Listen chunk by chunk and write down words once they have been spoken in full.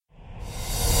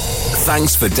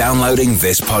Thanks for downloading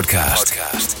this podcast.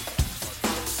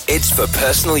 It's for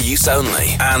personal use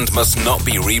only and must not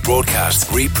be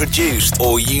rebroadcast, reproduced,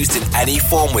 or used in any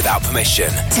form without permission.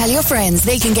 Tell your friends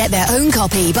they can get their own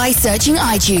copy by searching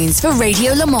iTunes for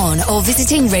Radio Le Mans or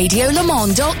visiting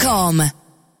radiolemans.com.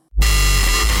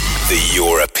 The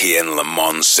European Le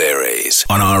Mans Series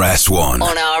on RS1.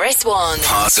 On RS1.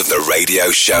 Part of the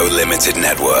Radio Show Limited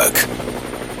Network.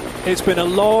 It's been a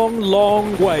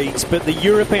long wait, but the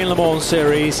European Le Mans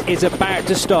Series is about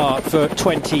to start for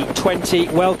 2020.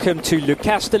 Welcome to Le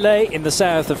Castellet in the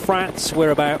south of France.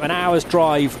 We're about an hour's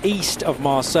drive east of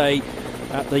Marseille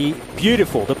at the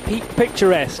beautiful, the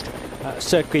picturesque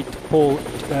circuit Paul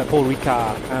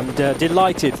Ricard, and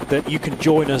delighted that you can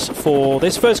join us for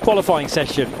this first qualifying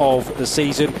session of the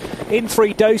season in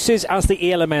 3 doses, as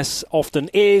the ELMS often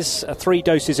is. 3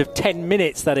 doses of 10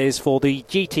 minutes, that is, for the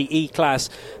GTE class,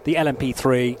 the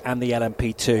LMP3 and the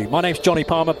LMP2. My name's Johnny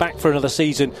Palmer, back for another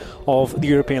season of the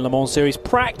European Le Mans Series,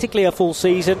 practically a full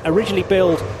season, originally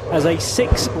billed as a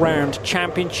 6-round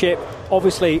championship.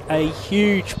 Obviously a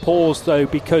huge pause though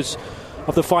because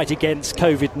of the fight against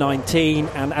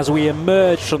COVID-19, and as we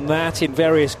emerge from that in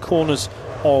various corners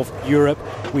of Europe,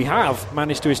 we have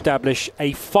managed to establish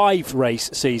a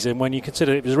 5-race season. When you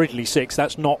consider it was originally 6,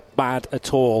 that's not bad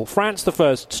at all. France the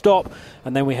first stop,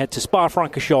 and then we head to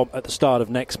Spa-Francorchamps at the start of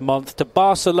next month, to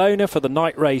Barcelona for the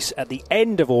night race at the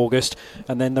end of August,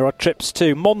 and then there are trips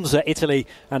to Monza, Italy,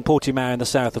 and Portimao in the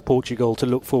south of Portugal to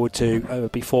look forward to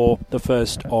before the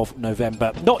 1st of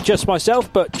November. Not just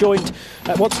myself, but joined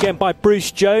once again by Bruce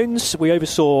Jones. We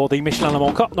oversaw the Michelin Le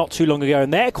Mans Cup not too long ago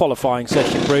in their qualifying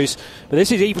session, Bruce, but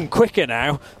this is even quicker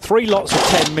now. 3 lots of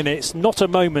 10 minutes, not a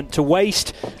moment to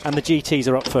waste, and the GTs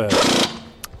are up first.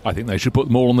 I think they should put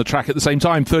them all on the track at the same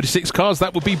time. 36 cars,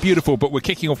 that would be beautiful, but we're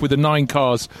kicking off with the 9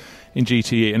 cars in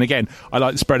GTE. And again, I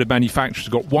like the spread of manufacturers.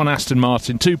 We've got 1 Aston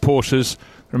Martin, 2 Porsches,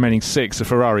 the remaining 6 are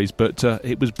Ferraris, but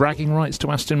it was bragging rights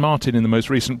to Aston Martin in the most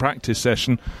recent practice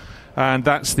session. And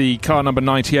that's the car number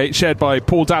 98, shared by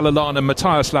Paul Dallalana,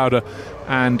 Matthias Lauda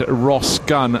and Ross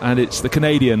Gunn. And it's the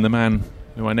Canadian, the man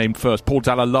who I named first, Paul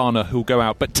Dallalana, who'll go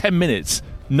out. But 10 minutes,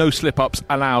 no slip-ups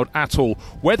allowed at all.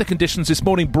 Weather conditions this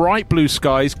morning, bright blue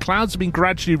skies. Clouds have been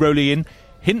gradually rolling in.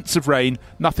 Hints of rain,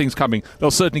 nothing's coming.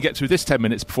 They'll certainly get through this 10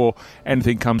 minutes before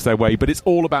anything comes their way. But it's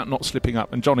all about not slipping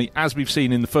up. And Johnny, as we've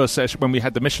seen in the first session when we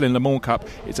had the Michelin Le Mans Cup,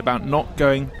 it's about not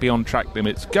going beyond track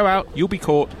limits. Go out, you'll be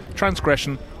caught.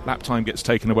 Transgression, lap time gets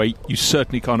taken away. You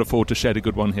certainly can't afford to shed a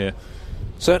good one here.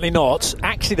 Certainly not.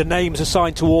 Actually, the names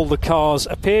assigned to all the cars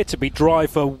appear to be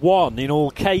driver 1 in all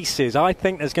cases. I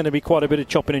think there's going to be quite a bit of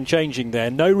chopping and changing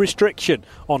there. No restriction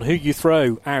on who you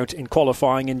throw out in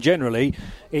qualifying, and generally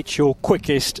it's your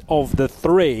quickest of the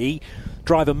 3.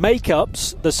 Driver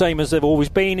makeups, the same as they've always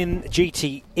been in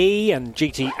GTE and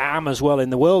GT-AM as well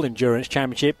in the World Endurance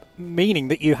Championship, meaning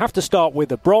that you have to start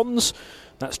with a bronze.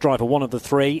 That's driver 1 of the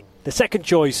 3. The second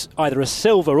choice, either a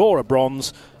silver or a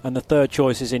bronze, and the third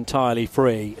choice is entirely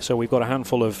free. So we've got a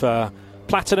handful of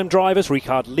platinum drivers.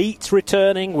 Richard Lietz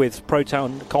returning with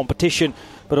Proton competition,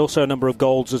 but also a number of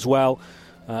golds as well,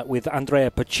 with Andrea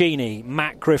Pacini,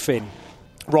 Matt Griffin,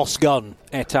 Ross Gunn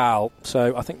et al.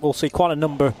 So I think we'll see quite a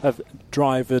number of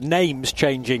driver names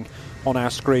changing on our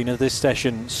screen as this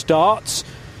session starts.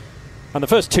 And the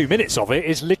first 2 minutes of it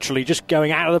is literally just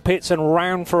going out of the pits and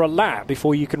round for a lap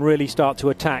before you can really start to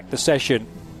attack the session.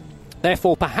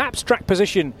 Therefore, perhaps track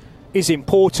position is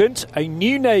important. A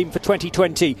new name for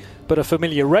 2020, but a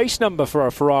familiar race number for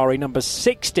a Ferrari. Number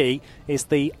 60 is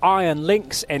the Iron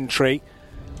Lynx entry.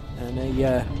 And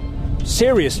a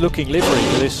serious-looking livery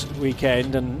for this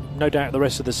weekend, and no doubt the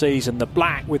rest of the season. The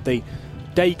black with the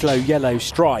day-glow yellow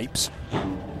stripes.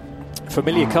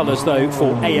 Familiar colours, though,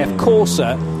 for AF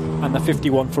Corsa and the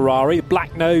 51 Ferrari.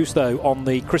 Black nose, though, on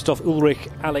the Christoph Ulrich,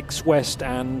 Alex West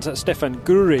and Stefan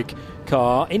Gurig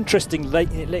car. Interestingly,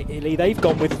 they've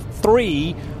gone with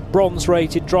 3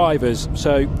 bronze-rated drivers,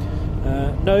 so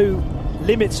no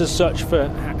limits as such for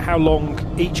how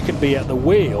long each can be at the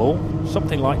wheel.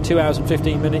 Something like 2 hours and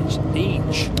 15 minutes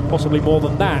each, possibly more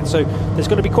than that. So there's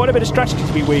going to be quite a bit of strategy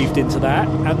to be weaved into that,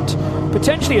 and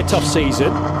potentially a tough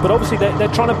season, but obviously they're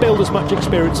trying to build as much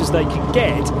experience as they can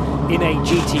get in a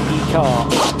GTE car.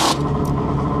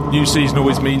 New season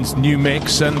always means new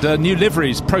mix and new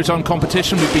liveries. Proton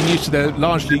competition, we've been used to their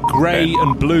largely grey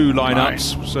and blue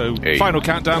lineups. 9, so 8, final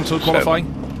countdown to qualifying.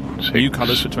 7, 6, new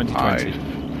colours for 2020.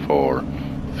 5, 4,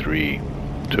 3,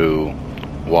 2,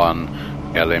 1.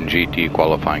 LMGT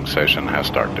qualifying session has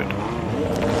started.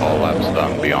 All laps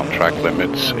done beyond track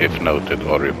limits, if noted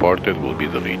or reported, will be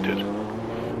deleted.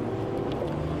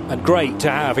 And great to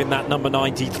have in that number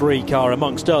 93 car,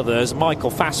 amongst others, Michael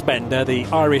Fassbender, the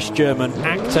Irish-German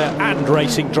actor and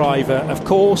racing driver, of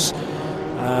course.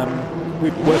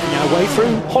 We're working our way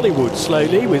through Hollywood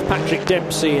slowly with Patrick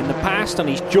Dempsey in the past, and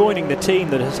he's joining the team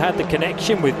that has had the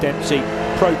connection with Dempsey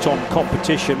Proton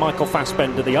competition. Michael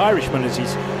Fassbender, the Irishman, as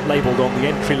he's labelled on the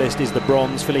entry list, is the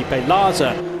bronze. Felipe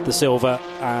Laza, the silver,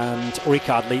 and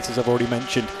Ricard Leitz, as I've already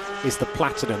mentioned, is the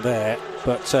platinum there.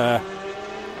 But to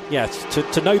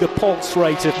know the pulse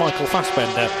rate of Michael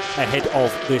Fassbender ahead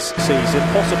of this season,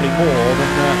 possibly more than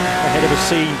ahead of a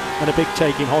scene and a big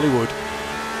take in Hollywood.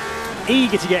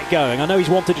 Eager to get going. I know he's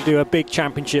wanted to do a big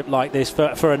championship like this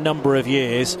for a number of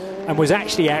years, and was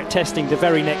actually out testing the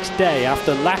very next day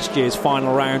after last year's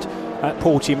final round at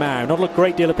Portimao. Not a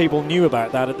great deal of people knew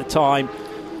about that at the time,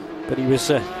 but he was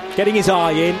getting his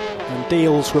eye in, and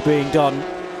deals were being done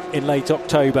in late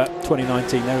October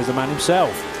 2019. There was the man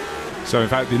himself. So in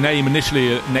fact the name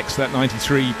initially next to that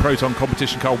 93 Proton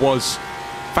competition car was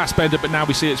Fassbender, but now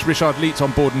we see it's Richard Leitz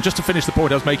on board. And just to finish the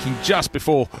point I was making just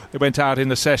before they went out in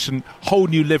the session, whole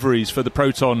new liveries for the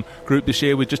Proton group this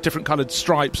year with just different coloured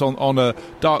stripes on a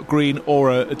dark green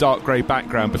or a dark grey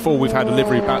background. Before, we've had a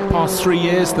livery about the past 3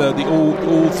 years, the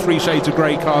all three shades of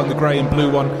grey car and the grey and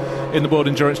blue one in the World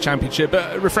Endurance Championship.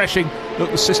 But refreshing.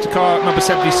 Look, the sister car, number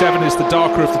 77, is the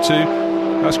darker of the two.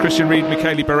 That's Christian Reed,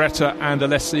 Michele Beretta and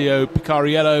Alessio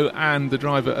Picariello, and the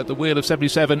driver at the wheel of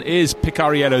 77 is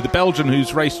Picariello, the Belgian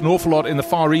who's raced an awful lot in the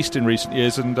Far East in recent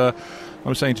years. And I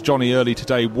was saying to Johnny early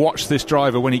today, watch this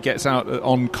driver when he gets out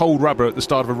on cold rubber at the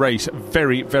start of a race.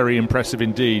 Very, very impressive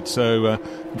indeed. So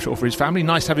I'm sure for his family,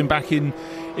 nice to have him back in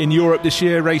Europe this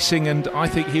year racing, and I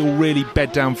think he'll really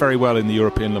bed down very well in the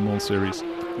European Le Mans Series.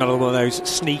 Another one of those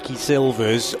sneaky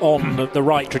silvers on the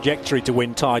right trajectory to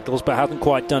win titles, but hasn't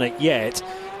quite done it yet.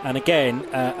 And again,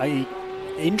 a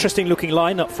interesting looking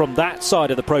lineup from that side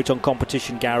of the Proton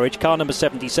competition garage. Car number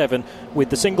 77 with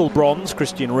the single bronze,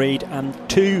 Christian Reed, and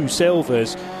two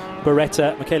silvers,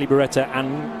 Michele Beretta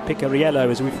and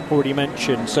Picariello, as we've already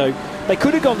mentioned. So they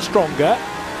could have gone stronger.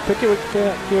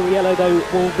 Picariello, though,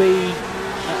 will be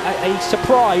a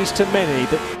surprise to many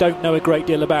that don't know a great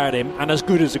deal about him, and as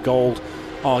good as a gold,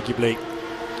 arguably.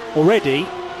 Already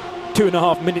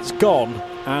 2.5 minutes gone,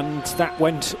 and that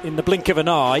went in the blink of an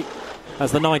eye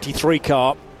as the 93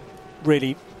 car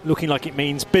really looking like it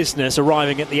means business,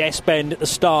 arriving at the S-bend at the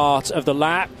start of the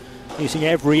lap, using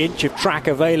every inch of track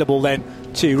available then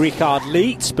to Ricard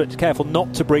Leitz, but careful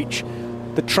not to breach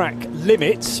the track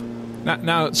limits.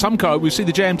 Now, some car, we see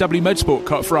the JMW Motorsport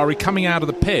car, Ferrari, coming out of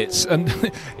the pits,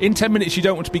 and in 10 minutes you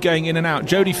don't want to be going in and out.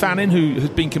 Jody Fannin, who has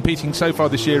been competing so far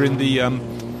this year in the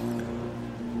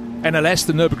NLS,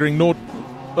 the Nürburgring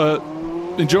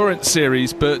Endurance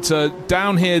Series, but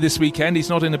down here this weekend he's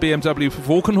not in a BMW for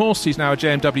Walkenhorst, he's now a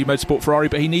JMW Motorsport Ferrari,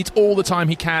 but he needs all the time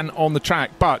he can on the track.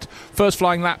 But first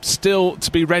flying lap still to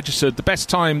be registered. The best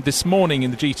time this morning in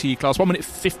the GTE class, 1 minute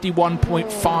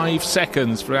 51.5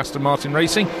 seconds for Aston Martin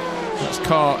Racing. That's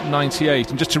car 98.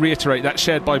 And just to reiterate, that's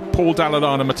shared by Paul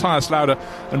Dall'Anna, Matthias Lauda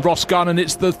and Ross Gunn, and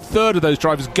it's the third of those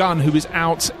drivers, Gunn, who is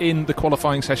out in the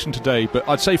qualifying session today. But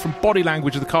I'd say from body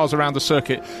language of the cars around the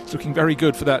circuit, it's looking very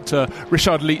good for that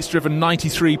Richard Leitz driven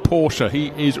 93 Porsche. He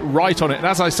is right on it. And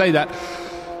as I say that,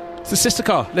 it's the sister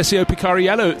car, Alessio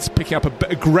Picariello. It's picking up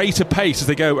a greater pace as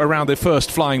they go around their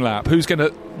first flying lap. Who's going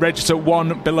to register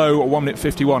one below 1 minute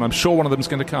 51? I'm sure one of them is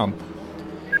going to come.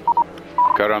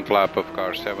 Current lap of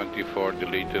car 74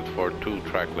 deleted for 2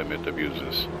 track limit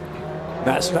abuses.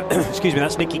 That's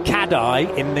that's Nicky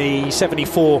Cadai in the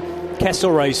 74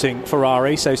 Kessel Racing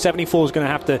Ferrari. So 74 is going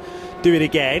to have to do it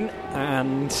again,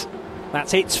 and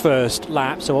that's its first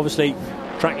lap. So obviously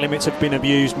track limits have been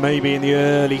abused maybe in the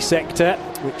early sector,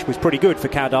 which was pretty good for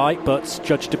Cadai, but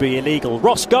judged to be illegal.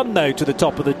 Ross Gunn, though, to the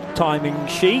top of the timing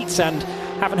sheets, and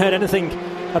haven't heard anything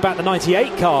about the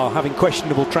 98 car having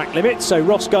questionable track limits. So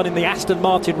Ross Gunn in the Aston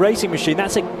Martin racing machine.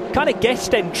 That's a kind of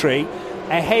guest entry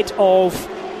ahead of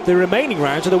the remaining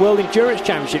rounds of the World Endurance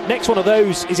Championship. Next one of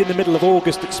those is in the middle of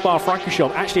August at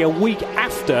Spa-Francorchamps, actually a week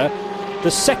after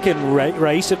the second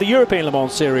race of the European Le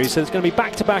Mans Series. So there's going to be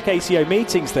back-to-back ACO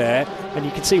meetings there, and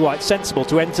you can see why it's sensible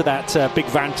to enter that big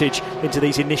Vantage into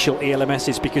these initial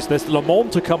ELMSs, because there's Le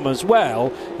Mans to come as well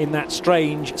in that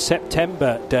strange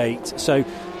September date. So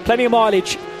plenty of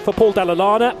mileage for Paul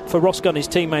Dall'Anna, for Ross Gunn, his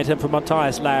teammate, and for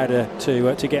Matthias Lauda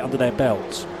to get under their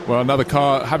belts. Well, another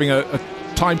car having a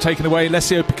time taken away.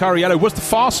 Alessio Picariello was the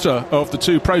faster of the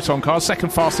two Proton cars.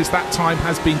 Second fastest. That time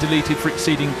has been deleted for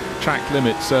exceeding track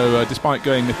limits. So despite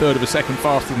going a third of a second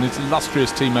faster than his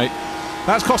illustrious teammate,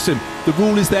 that's cost him. The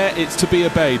rule is there. It's to be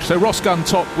obeyed. So Ross Gunn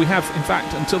top. We have, in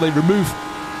fact, until they remove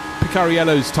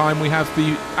Picariello's time, we have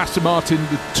the Aston Martin,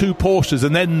 the 2 Porsches,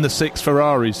 and then the 6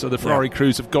 Ferraris. So the Ferrari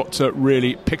crews have got to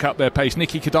really pick up their pace.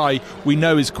 Niki Kadai, we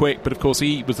know, is quick, but of course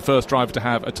he was the first driver to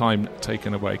have a time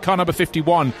taken away. Car number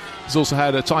 51 has also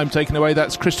had a time taken away.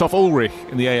 That's Christoph Ulrich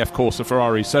in the AF Corsa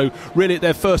Ferrari. So really at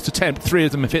their first attempt, 3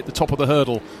 of them have hit the top of the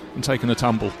hurdle and taken a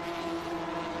tumble.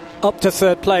 Up to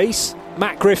third place,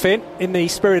 Matt Griffin in the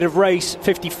Spirit of Race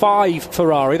 55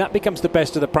 Ferrari. That becomes the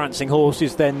best of the prancing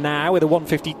horses then now with a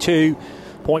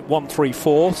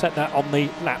 152.134. Set that on the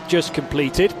lap just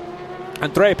completed.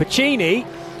 Andrea Pacini,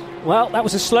 well, that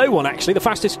was a slow one actually. The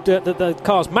fastest the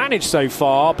car's managed so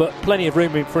far, but plenty of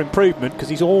room for improvement because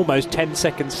he's almost 10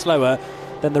 seconds slower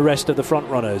than the rest of the front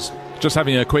runners. Just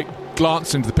having a quick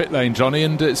glance into the pit lane, Johnny,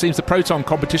 and it seems the Proton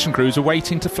competition crews are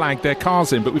waiting to flag their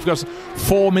cars in, but we've got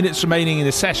 4 minutes remaining in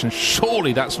this session.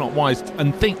 Surely that's not wise,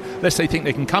 and unless they think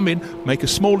they can come in, make a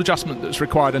small adjustment that's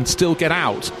required and still get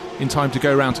out in time to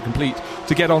go around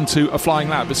to get onto a flying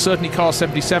lap. But certainly car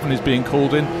 77 is being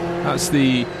called in. That's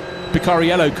the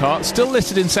Picariello car, still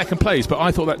listed in second place, but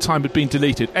I thought that time had been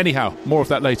deleted. Anyhow, more of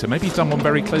that later. Maybe he's done one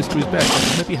very close to his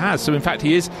best. Maybe he has. So in fact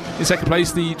he is in second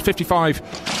place. The 55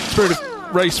 Spirit of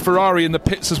Race Ferrari in the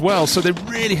pits as well, so they're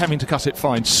really having to cut it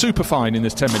fine, super fine in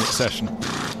this 10-minute session.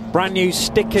 Brand new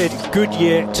stickered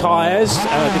Goodyear tyres,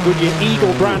 the Goodyear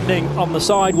Eagle branding on the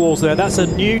sidewalls there. That's a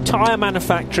new tyre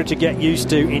manufacturer to get used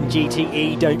to in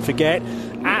GTE, don't forget.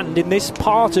 And in this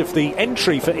part of the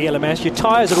entry for ELMS, your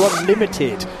tyres are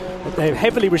unlimited. They're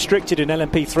heavily restricted in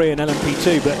LMP3 and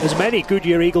LMP2, but as many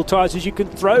Goodyear Eagle tyres as you can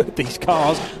throw at these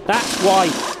cars. That's why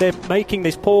they're making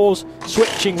this pause,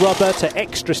 switching rubber to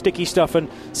extra sticky stuff and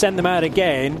send them out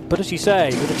again. But as you say,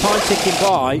 with the time ticking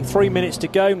by, 3 minutes to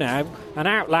go now, an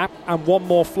out lap and one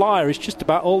more flyer is just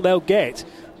about all they'll get.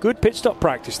 Good pit stop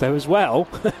practice though as well.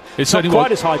 It's not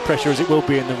quite as high pressure as it will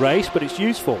be in the race, but it's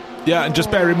useful. Yeah, and just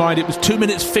bear in mind it was 2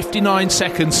 minutes 59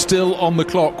 seconds still on the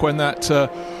clock when that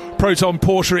Proton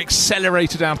Porsche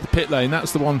accelerated out of the pit lane.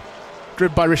 That's the one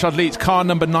driven by Richard Lietz, car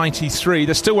number 93.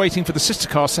 They're still waiting for the sister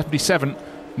car 77.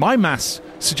 My maths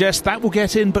suggests that will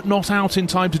get in but not out in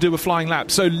time to do a flying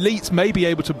lap. So Lietz may be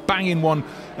able to bang in one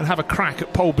and have a crack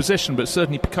at pole position, but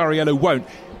certainly Picariello won't.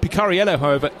 Picariello,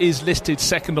 however, is listed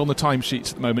second on the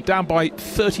timesheets at the moment, down by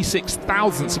 36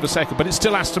 thousandths of a second, but it's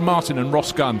still Aston Martin and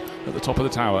Ross Gunn at the top of the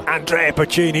tower. Andrea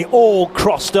Pacini all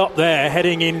crossed up there,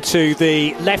 heading into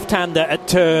the left-hander at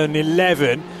turn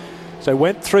 11. So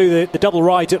went through the double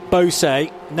right at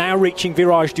Beausset, now reaching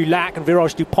Virage du Lac and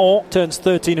Virage du Pont, turns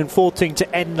 13 and 14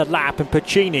 to end the lap, and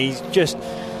Pacini's just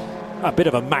a bit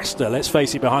of a master, let's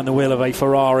face it, behind the wheel of a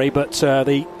Ferrari, but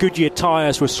the Goodyear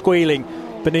tyres were squealing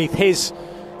beneath his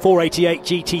 488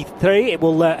 GT3. It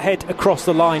will head across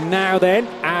the line now then,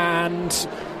 and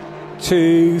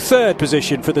to third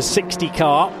position for the 60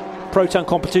 car. Proton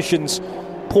Competition's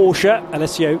Porsche,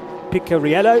 Alessio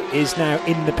Picariello, is now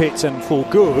in the pits and for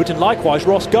good, and likewise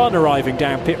Ross Gunn arriving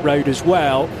down pit road as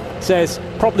well. Says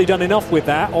probably done enough with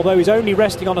that, although he's only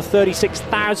resting on a 36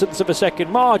 thousandths of a second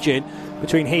margin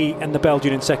between he and the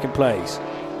Belgian in second place.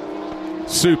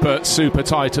 Super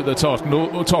tight at the top, and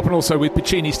also with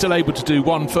Pacini still able to do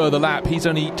one further lap. He's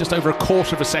only just over a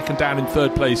quarter of a second down in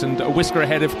third place and a whisker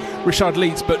ahead of Richard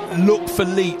Lietz, but look for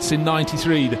Lietz in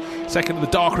 93, the second of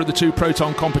the darker of the two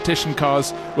Proton competition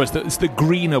cars. Well, it's the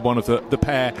greener one of the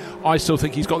pair. I still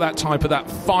think he's got that type of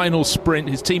that final sprint.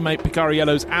 His teammate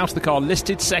Picariello's out of the car,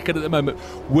 listed second at the moment.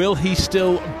 Will he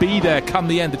still be there come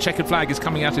the end? The checkered flag is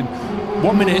coming out in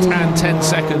 1 minute and 10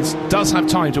 seconds. Does have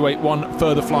time to wait one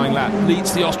further flying lap.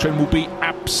 Lietz, the Austrian, will be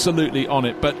absolutely on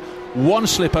it, but one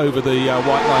slip over the white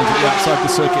lines at the outside of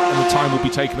the circuit and the time will be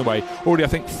taken away. Already I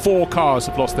think 4 cars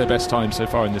have lost their best time so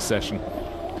far in this session.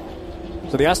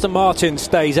 So the Aston Martin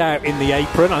stays out in the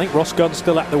apron. I think Ross Gunn's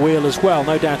still at the wheel as well,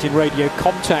 no doubt in radio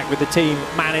contact with the team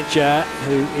manager,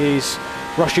 who is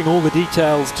rushing all the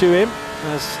details to him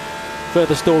as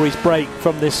further stories break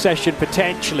from this session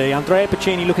potentially. Andrea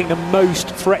Pacini looking the most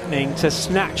threatening to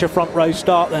snatch a front row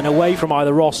start then away from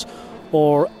either Ross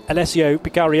or Alessio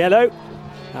Picariello.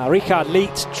 Richard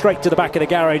Lietz straight to the back of the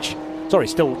garage. Sorry,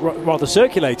 still rather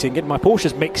circulating, getting my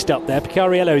Porsches mixed up there.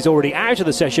 Picariello is already out of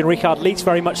the session. Richard Lietz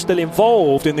very much still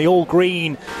involved in the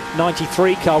all-green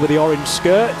 93 car with the orange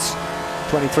skirts.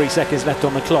 23 seconds left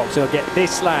on the clock, so he'll get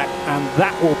this lap and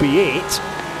that will be it.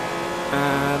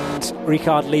 And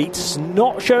Richard Lietz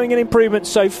not showing an improvement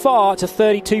so far to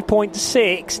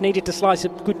 32.6. Needed to slice a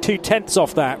good 2/10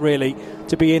 off that, really,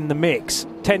 to be in the mix.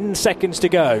 10 seconds to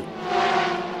go.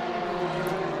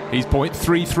 He's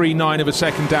 0.339 of a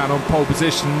second down on pole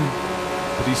position.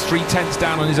 But he's 3/10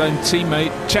 down on his own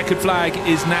teammate. Checkered flag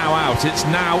is now out. It's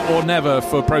now or never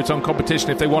for Proton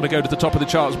competition if they want to go to the top of the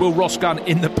charts. Will Ross Gunn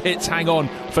in the pits hang on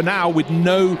for now with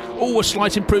a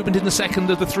slight improvement in the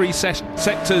second of the three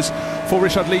sectors for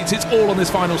Richard Leeds. It's all on this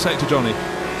final sector, Johnny.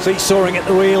 Seesawing at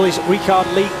the wheel is Richard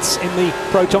Leeds in the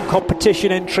Proton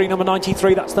competition, entry number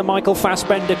 93. That's the Michael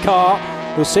Fassbender car.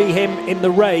 We'll see him in the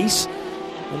race.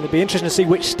 And it'll be interesting to see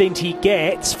which stint he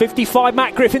gets. 55,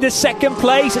 Matt Griffin, the second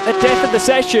place at the death of the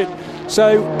session.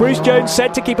 So Bruce Jones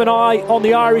said to keep an eye on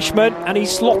the Irishman, and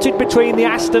he's slotted between the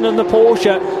Aston and the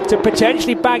Porsche to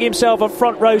potentially bag himself a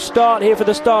front row start here for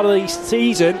the start of the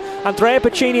season. Andrea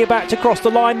Piccini about to cross the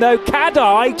line though.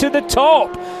 Cadai to the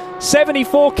top.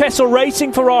 74 Kessel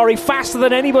Racing Ferrari, faster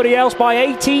than anybody else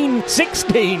by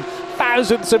 16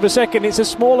 thousandths of a second. It's a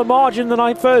smaller margin than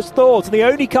I first thought, and the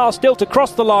only car still to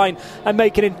cross the line and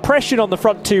make an impression on the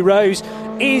front two rows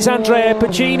is Andrea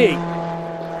Piccini.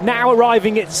 Now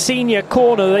arriving at senior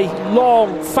corner, the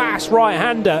long, fast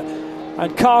right-hander,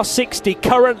 and car 60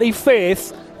 currently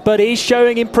fifth, but is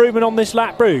showing improvement on this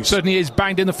lap, Bruce. Certainly is,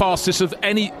 banged in the fastest of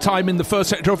any time in the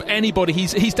first sector of anybody.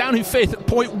 He's down in fifth,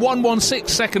 0.116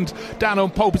 second down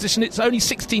on pole position. It's only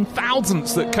 16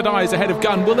 thousandths that Kadai is ahead of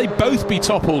Gunn. Will they both be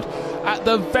toppled at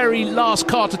the very last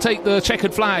car to take the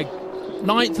checkered flag?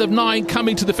 9th of 9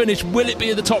 coming to the finish. Will it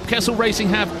be at the top? Kessel Racing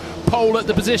have pole at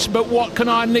the position, but what can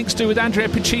Iron Lynx do with Andrea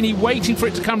Piccini waiting for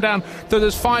it to come down to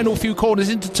those final few corners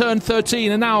into turn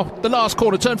 13, and now the last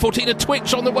corner, turn 14, a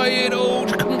twitch on the way in. Oh,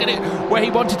 couldn't get it where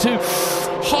he wanted to.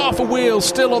 Half a wheel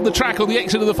still on the track on the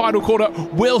exit of the final corner.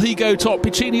 Will he go top?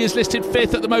 Piccini is listed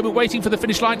fifth at the moment, waiting for the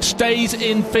finish line, stays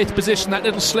in fifth position. That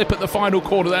little slip at the final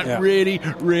corner, that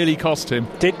really cost him.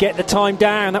 Did get the time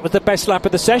down. That was the best lap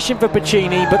of the session for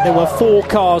Piccini, but there were 4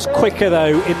 cars quicker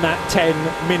though in that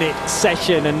 10-minute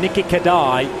session, and Nicky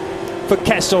Kadai for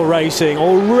Kessel Racing.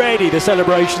 Already the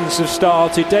celebrations have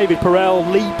started. David Perel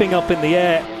leaping up in the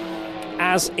air,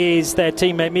 as is their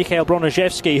teammate Mikhail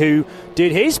Broniszewski, who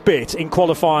did his bit in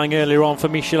qualifying earlier on for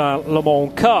Michelin Le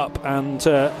Mans Cup, and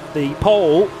the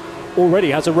pole already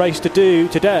has a race to do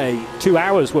today. 2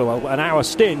 hours, well, an hour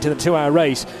stint in the 2-hour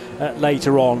race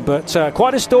later on. But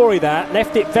quite a story that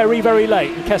left it very, very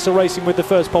late, and Kessel Racing with the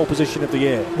first pole position of the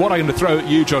year. What I'm going to throw at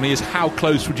you, Johnny, is how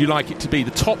close would you like it to be?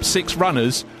 The top 6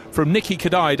 runners, from Nicky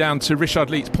Kadai down to Richard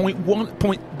Leeds,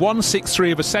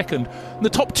 0.163 of a second. And the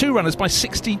top 2 runners by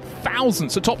 60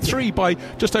 thousandths. The top 3 by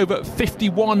just over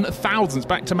 51 thousandths,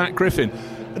 back to Matt Griffin.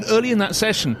 And early in that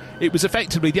session, it was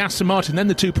effectively the Aston Martin, then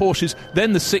the 2 Porsches,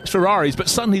 then the 6 Ferraris. But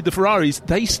suddenly the Ferraris,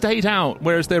 they stayed out,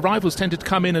 whereas their rivals tended to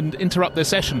come in and interrupt their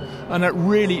session. And that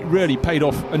really paid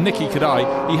off. And Nicky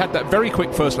Kadai, he had that very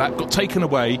quick first lap, got taken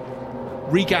away,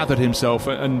 regathered himself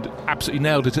and absolutely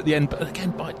nailed it at the end, but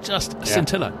again by just a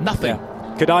scintilla, nothing.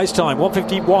 Kadai's time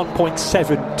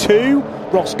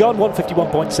 151.72, Ross Gunn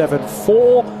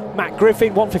 151.74, Matt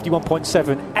Griffin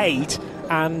 151.78,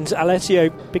 and Alessio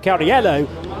Picariello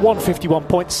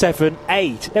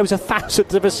 151.78. There was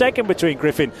 1,000th of a second between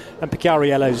Griffin and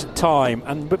Picariello's time,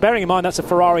 and bearing in mind that's a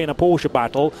Ferrari and a Porsche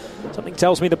battle, something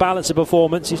tells me the balance of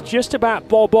performance is just about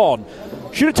bob on.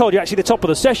 Should have told you actually the top of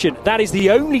the session, that is the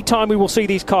only time we will see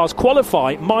these cars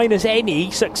qualify minus any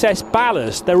success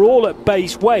ballast. They're all at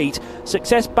base weight.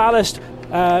 Success ballast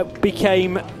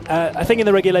became a thing in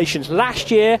the regulations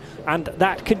last year, and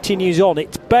that continues on.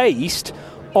 It's based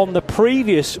on the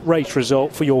previous race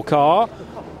result for your car,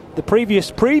 the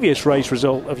previous race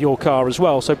result of your car as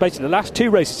well. So basically the last 2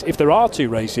 races, if there are 2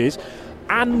 races,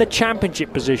 and the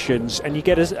championship positions, and you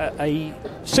get a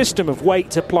system of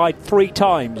weights applied 3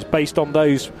 times based on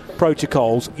those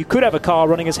protocols. You could have a car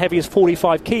running as heavy as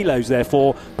 45 kilos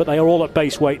therefore, but they are all at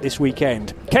base weight this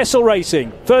weekend. Kessel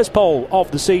Racing, first pole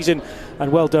of the season,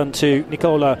 and well done to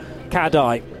Nicola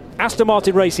Kadai. Aston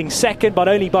Martin Racing second, but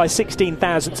only by 16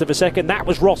 thousandths of a second. That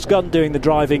was Ross Gunn doing the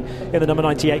driving in the number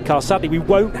 98 car. Sadly, we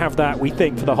won't have that, we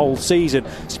think, for the whole season.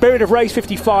 Spirit of Race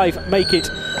 55 make it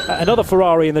another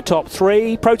Ferrari in the top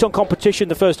 3. Proton competition,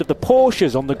 the first of the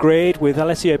Porsches on the grid, with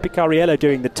Alessio Picariello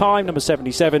doing the time, number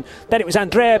 77. Then it was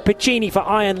Andrea Piccini for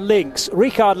Iron Lynx,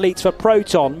 Richard Leeds for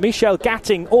Proton, Michel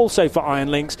Gatting also for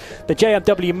Iron Lynx. The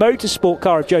JMW Motorsport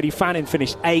car of Jody Fannin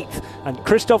finished 8th, and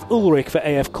Christoph Ulrich for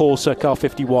AF Corsa car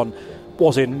 51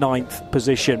 was in 9th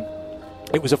position.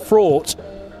 It was a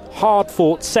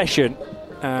hard-fought session,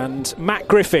 and Matt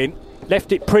Griffin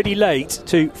left it pretty late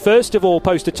to first of all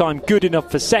post a time good enough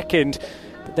for second,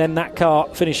 but then that car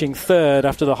finishing third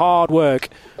after the hard work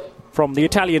from the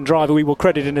Italian driver we will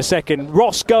credit in a second.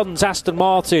 Ross Gunn's Aston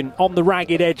Martin on the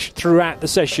ragged edge throughout the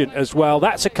session as well.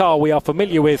 That's a car we are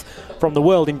familiar with from the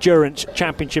World Endurance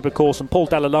Championship, of course, and Paul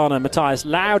Dall'Anna and Matthias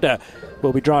Lauda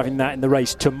will be driving that in the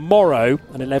race tomorrow,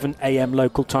 an 11 a.m.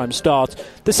 local time start.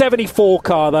 The 74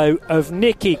 car, though, of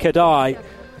Niki Kadai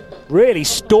really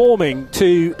storming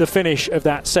to the finish of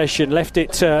that session. Left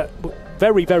it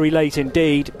very, very late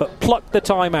indeed, but plucked the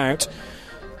time out.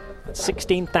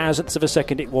 16 thousandths of a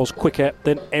second it was quicker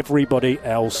than everybody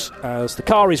else as the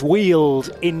car is wheeled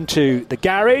into the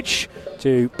garage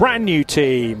to brand new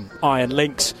team Iron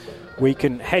Lynx. We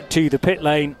can head to the pit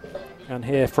lane and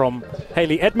hear from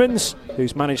Hayley Edmonds,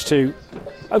 who's managed to,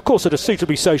 of course at a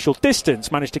suitably social distance,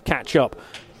 managed to catch up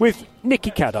with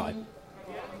Niki Kadai.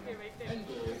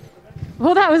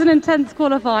 Well, that was an intense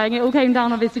qualifying. It all came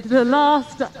down obviously to the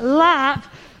last lap.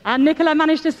 And Nicola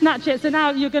managed to snatch it, so now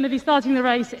you're going to be starting the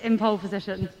race in pole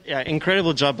position. Yeah,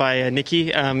 incredible job by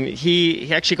Niki.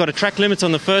 He actually got a track limit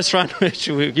on the first run, which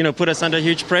put us under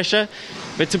huge pressure.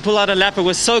 But to pull out a lap, it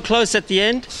was so close at the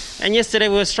end. And yesterday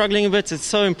we were struggling a bit. It's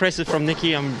so impressive from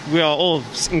Niki. We are all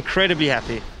incredibly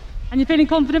happy. And you're feeling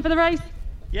confident for the race?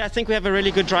 Yeah, I think we have a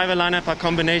really good driver lineup. Our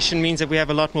combination means that we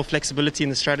have a lot more flexibility in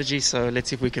the strategy. So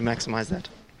let's see if we can maximise that.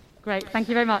 Great, thank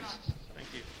you very much.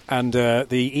 And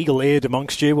the eagle-eared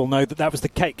amongst you will know that was the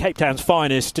Cape Town's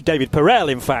finest, David Perel,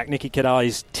 in fact, Niki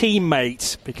Kadai's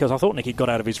teammate, because I thought Niki got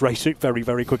out of his race suit very,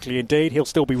 very quickly indeed. He'll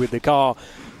still be with the car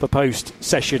for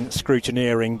post-session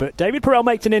scrutineering. But David Perel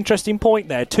makes an interesting point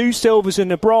there. 2 silvers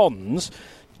and a bronze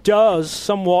does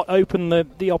somewhat open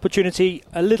the opportunity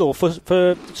a little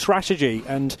for strategy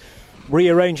and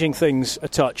rearranging things a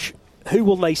touch. Who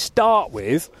will they start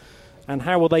with? And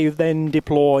how will they then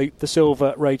deploy the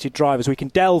silver-rated drivers? We can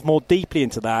delve more deeply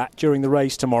into that during the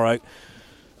race tomorrow.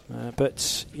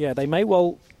 But, yeah, they may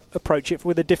well approach it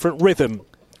with a different rhythm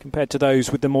compared to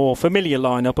those with the more familiar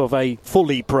lineup of a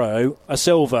fully pro, a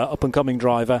silver up-and-coming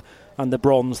driver, and the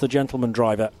bronze, the gentleman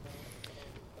driver.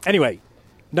 Anyway,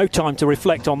 no time to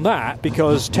reflect on that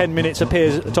because 10 minutes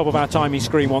appears at the top of our timing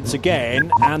screen once again,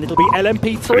 and it'll be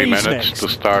LMP3's 3 minutes next. To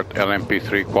start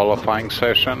LMP3 qualifying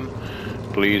session.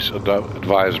 Please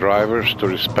advise drivers to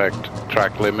respect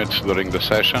track limits during the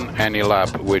session. Any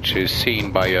lap which is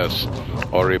seen by us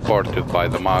or reported by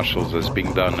the marshals as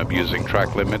being done abusing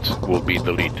track limits will be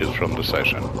deleted from the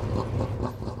session.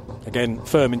 Again,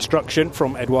 firm instruction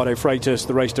from Eduardo Freitas,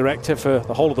 the race director, for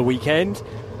the whole of the weekend.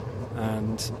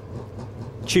 And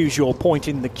choose your point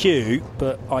in the queue,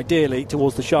 but ideally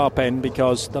towards the sharp end,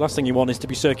 because the last thing you want is to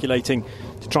be circulating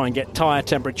to try and get tyre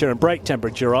temperature and brake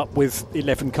temperature up with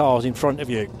 11 cars in front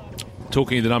of you.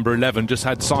 Talking of the number 11, just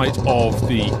had sight of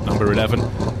the number 11.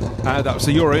 That was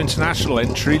the Euro International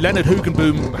entry. Leonard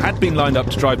Hugenboom had been lined up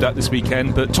to drive that this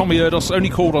weekend, but Tommy Erdos only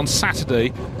called on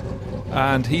Saturday,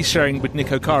 and he's sharing with Nick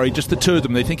Okari, just the two of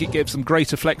them. They think it gives them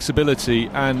greater flexibility,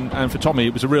 and for Tommy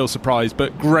it was a real surprise,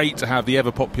 but great to have the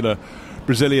ever-popular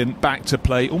Brazilian back to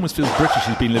play. Almost feels British.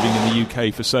 He's been living in the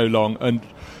UK for so long, and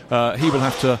he will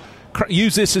have to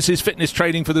use this as his fitness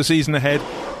training for the season ahead.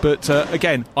 But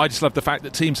again, I just love the fact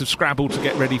that teams have scrabbled to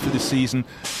get ready for this season,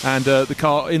 and the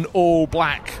car in all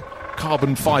black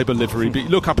carbon fibre livery. But you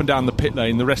look up and down the pit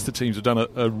lane, the rest of the teams have done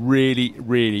a really,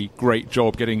 really great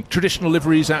job getting traditional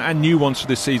liveries and new ones for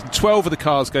this season. 12 of the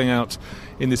cars going out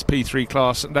in this P3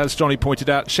 class, and as Johnny pointed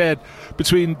out, shared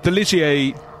between the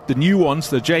Ligier, the new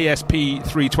ones, the JSP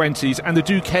 320s, and the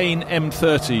Duqueine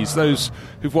M30s. Those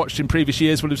who've watched in previous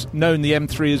years will have known the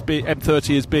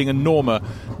M30 as being a Norma.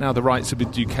 Now the rights are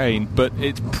with Duqueine, but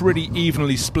it's pretty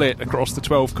evenly split across the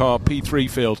 12-car P3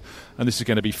 field, and this is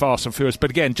going to be fast and furious. But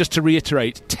again, just to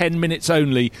reiterate, 10 minutes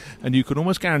only, and you can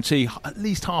almost guarantee at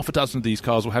least half a dozen of these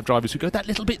cars will have drivers who go that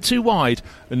little bit too wide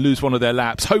and lose one of their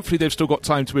laps. Hopefully they've still got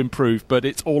time to improve, but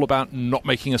it's all about not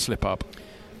making a slip-up.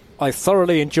 I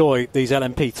thoroughly enjoy these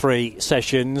LMP3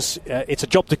 sessions. It's a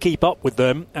job to keep up with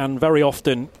them, and very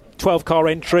often 12-car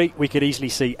entry, we could easily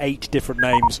see 8 different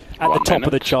names at the top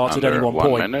of the charts at any one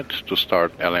point. 1 minute to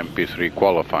start LMP3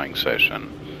 qualifying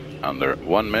session. Under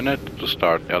 1 minute to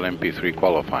start LMP3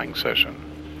 qualifying session.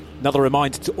 Another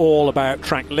reminder to all about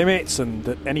track limits, and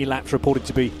that any laps reported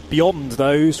to be beyond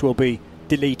those will be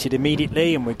deleted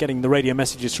immediately, and we're getting the radio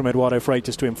messages from Eduardo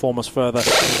Freitas to inform us further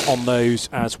on those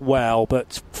as well.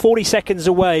 But 40 seconds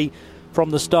away from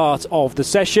the start of the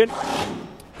session,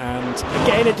 and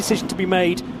again a decision to be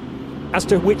made as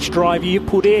to which driver you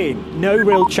put in. No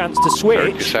real chance to switch.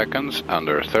 30 seconds,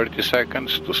 under 30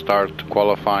 seconds to start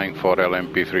qualifying for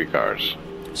LMP3 cars.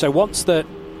 So once the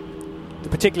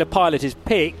particular pilot is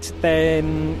picked,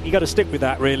 then you got to stick with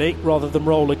that really, rather than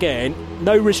roll again.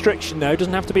 No restriction though,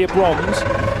 doesn't have to be a bronze.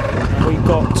 we've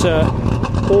got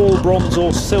all bronze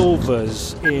or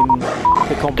silvers in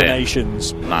the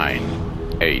combinations. 10,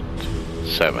 9, 8,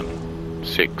 7,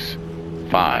 6,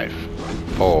 5,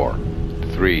 4,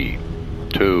 3,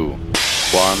 2, 1.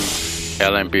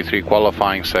 LMP3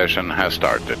 qualifying session has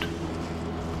started.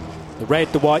 The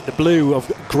red, the white, the blue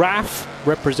of Graf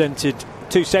represented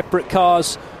two separate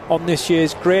cars on this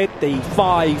year's grid, the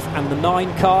 5 and the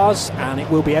 9 cars, and it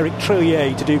will be Eric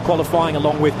Trillier to do qualifying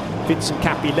along with Vincent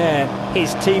Castellet.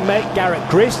 His teammate Garrett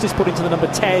Grist is put into the number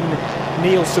 10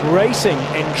 Nielsen Racing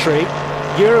entry.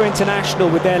 Euro International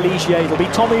with their Ligier. It'll be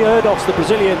Tommy Erdos, the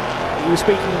Brazilian we were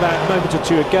speaking about a moment or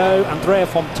two ago, Andrea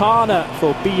Fontana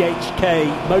for BHK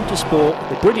Motorsport,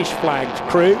 the British flagged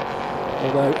crew,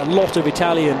 although a lot of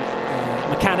Italian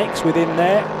mechanics within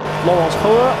there. Laurence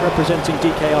Hoer representing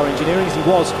DKR Engineering, as he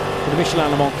was in the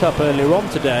Michelin Le Mans Cup earlier on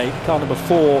today. Car number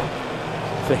 4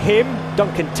 for him.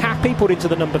 Duncan Tappy put into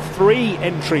the number 3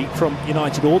 entry from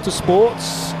United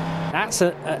Autosports. That's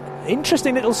an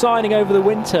interesting little signing over the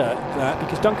winter,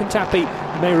 because Duncan Tappy,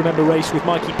 you may remember, raced with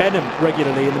Mikey Benham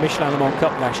regularly in the Michelin Le Mans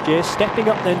Cup last year. Stepping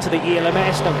up then to the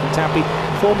ELMS, Duncan Tappy,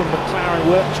 former McLaren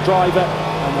Works driver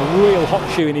and a real hot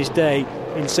shoe in his day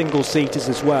in single-seaters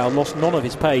as well. Lost none of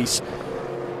his pace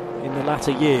in the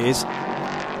latter years.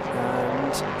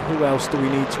 And who else do we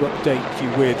need to update you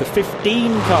with? The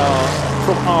 15 car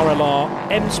from RLR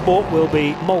M Sport will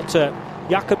be Malte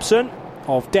Jacobsen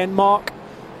of Denmark.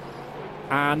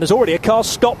 And there's already a car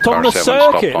stopped on the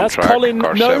circuit. That's Colin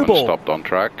Noble. Stopped on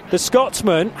track. The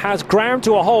Scotsman has ground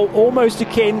to a halt almost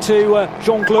akin to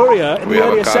Jean Gloria in the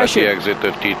earlier session. We have a car at the exit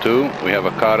of T2. We have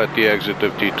a car at the exit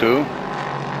of T2.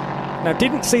 Now,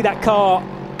 didn't see that car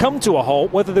come to a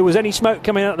halt. Whether there was any smoke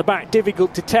coming out the back,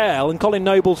 difficult to tell. And Colin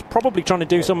Noble's probably trying to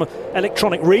do some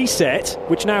electronic reset,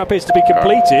 which now appears to be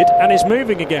completed, and is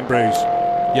moving again, Bruce.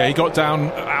 Yeah, he got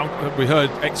down, we heard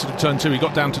exit of turn 2, he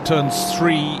got down to turn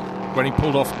 3 when he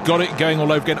pulled off, got it going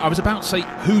all over again. I was about to say,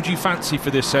 who do you fancy for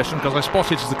this session? Because I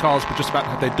spotted as the cars were just about to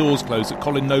have their doors closed that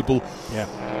Colin Noble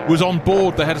was on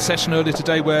board. They had a session earlier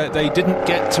today where they didn't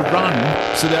get to run,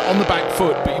 so they're on the back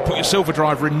foot, but you put your silver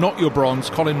driver in, not your bronze.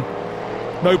 Colin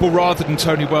Noble, rather than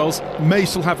Tony Wells, may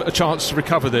still have a chance to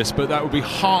recover this, but that would be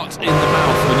heart in the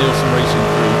mouth for the Nielsen Racing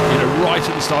crew, right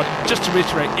at the start. Just to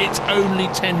reiterate, it's only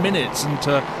 10 minutes, and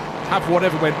to have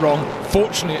whatever went wrong,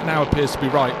 fortunately it now appears to be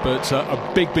right, but a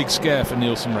big scare for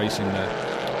Nielsen Racing there.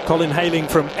 Colin hailing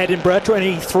from Edinburgh,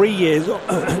 23 years old,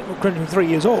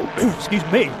 excuse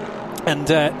me, and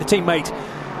the teammate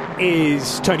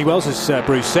is Tony Wells, as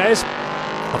Bruce says.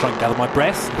 I'll try and gather my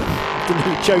breath. Didn't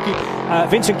really choking.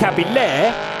 Vincent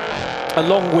Castellet,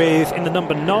 along with, in the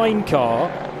number 9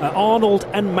 car, Arnold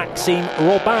and Maxime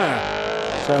Robin.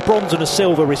 So a bronze and a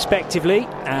silver respectively,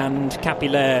 and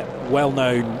Castellet well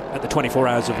known at the 24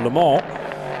 Hours of Le Mans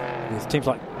with teams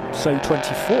like So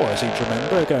 24, I seem to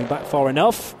remember, going back far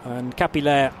enough. And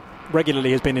Castellet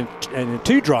regularly has been in a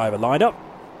 2-driver lineup,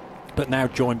 but now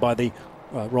joined by the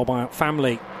Robin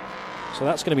family. So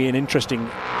that's going to be an interesting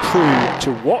crew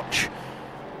to watch.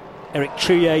 Eric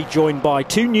Trillier joined by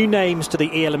 2 new names to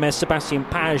the ELMS, Sebastian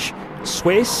Page,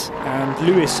 Swiss, and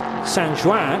Luis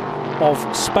Saint-Juin of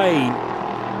Spain.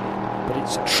 But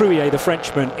it's Trillier, the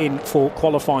Frenchman, in for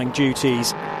qualifying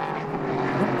duties.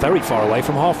 Not very far away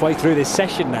from halfway through this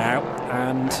session now,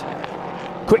 and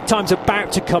quick time's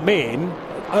about to come in.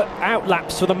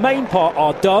 Outlaps for the main part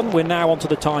are done. We're now onto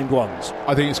the timed ones.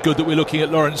 I think it's good that we're looking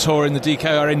at Laurence Hoare in the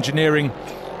DKR Engineering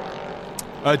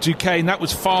Duquesne. That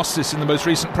was fastest in the most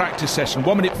recent practice session.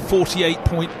 1 minute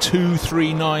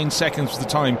 48.239 seconds was the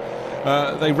time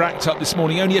they racked up this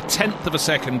morning. Only a tenth of a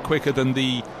second quicker than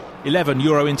the 11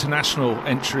 Euro International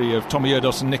entry of Tommy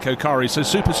Erdos and Nico Kari. So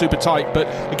super tight, but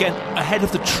again ahead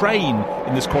of the train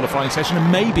in this qualifying session,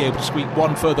 and may be able to squeak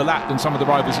one further lap than some of the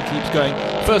rivals he keeps going.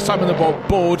 First time on the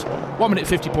board, 1 minute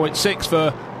 50.6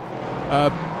 for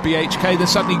BHK. Then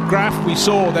suddenly Graf we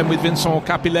saw then with Vincent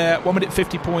Castellet, 1 minute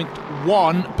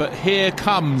 50.1, but here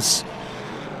comes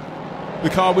the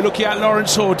car we're looking at,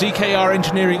 Laurence Hoare, DKR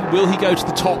Engineering. Will he go to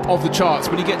the top of the charts?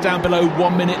 Will he get down below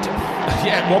 1 minute?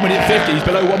 1 minute 50. He's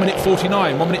below 1 minute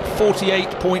 49. 1 minute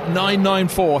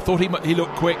 48.994. Thought he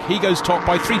looked quick. He goes top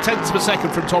by 0.3 of a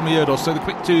second from Tommy Erdos. So the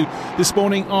quick 2 this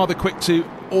morning are the quick 2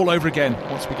 all over again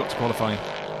once we got to qualifying.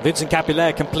 Vincent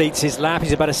Castellet completes his lap.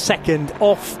 He's about a second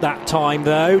off that time,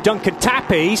 though. Duncan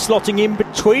Tappy slotting in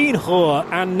between Hoare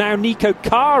and now Nico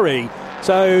Kari.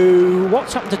 So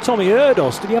what's happened to Tommy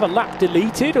Erdos? Did he have a lap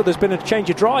deleted, or there's been a change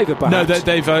of driver perhaps? No,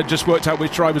 they've just worked out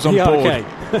which driver's on board. Okay.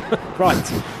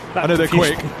 Right. I know they're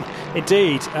quick.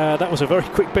 Indeed. That was a very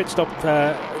quick pit stop.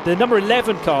 The number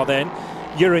 11 car then,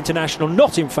 Euro International,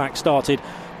 not in fact started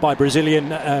by Brazilian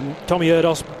Tommy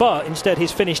Erdos, but instead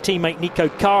his Finnish teammate Nico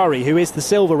Kari, who is the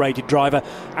silver-rated driver,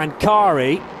 and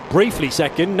Kari briefly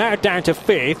second, now down to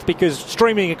fifth because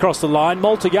streaming across the line,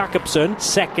 Malte Jakobsen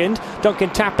second, Duncan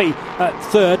Tappy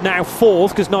third, now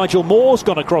fourth because Nigel Moore's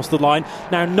gone across the line.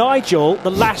 Now Nigel, the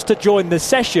last to join the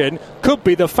session, could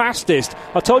be the fastest.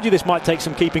 I told you this might take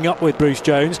some keeping up with, Bruce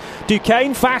Jones.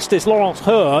 Duquesne fastest, Laurence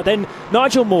Heur, then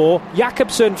Nigel Moore,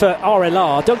 Jakobsen for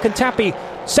RLR, Duncan Tappy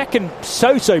second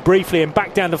so briefly and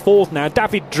back down to fourth now.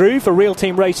 David Drew for Real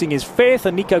Team Racing is fifth,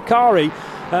 and Nico Kari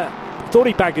thought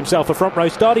he bagged himself a front row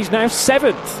start. He's now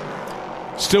seventh.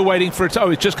 Still waiting for it. Oh,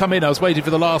 it's just come in. I was waiting for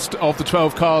the last of the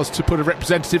 12 cars to put a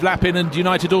representative lap in, and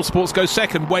United Autosports goes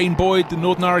second. Wayne Boyd, the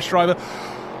Northern Irish driver,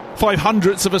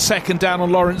 0.05 of a second down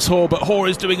on Laurence Heur, but Heur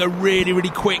is doing a really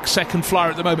quick second flyer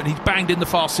at the moment. He's banged in the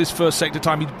fastest first sector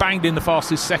time. He's banged in the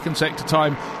fastest second sector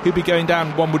time. He'll be going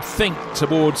down, one would think,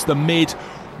 towards the mid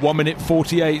 1 minute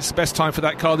 48. It's the best time for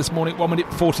that car this morning, 1 minute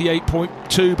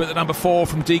 48.2. But the number 4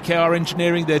 from DKR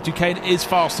Engineering there, Duquesne, is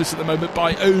fastest at the moment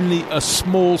by only a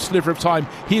small sliver of time.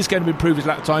 He is going to improve his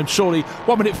lap time, surely.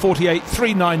 1 minute 48,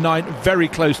 3.99, very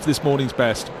close to this morning's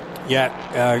best.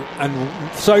 Yeah,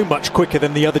 and so much quicker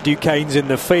than the other Duquesnes in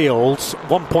the field.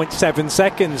 1.7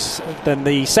 seconds than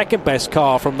the second best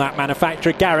car from that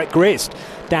manufacturer, Garrett Grist,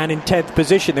 down in 10th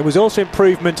position. There was also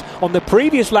improvement on the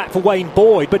previous lap for Wayne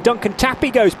Boyd, but Duncan Tappy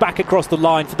goes back across the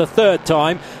line for the third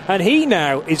time, and he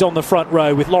now is on the front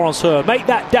row with Laurence Heur. Make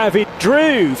that David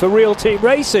Drew for Real Team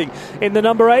Racing in the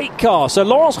number 8 car. So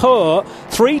Laurence Heur,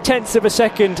 0.3 of a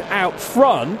second out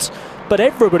front, but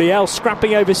everybody else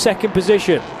scrapping over second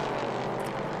position.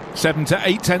 7 to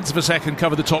 8 of a second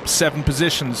cover the top 7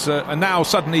 positions, and now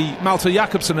suddenly Malte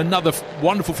Jakobsen, another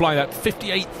wonderful flying at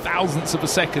 58 thousandths of a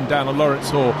second down on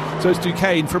Laurence Heur. So it's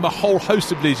Duquesne from a whole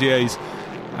host of Ligiers,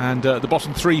 and the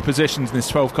bottom 3 positions in this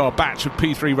 12 car batch of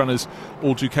P3 runners,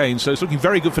 all Duquesne. So it's looking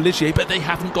very good for Ligier, but they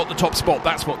haven't got the top spot.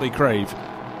 That's what they crave.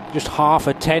 Just half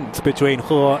a tenth between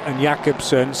Heur and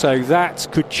Jakobsen, so that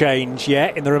could change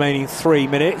yet in the remaining 3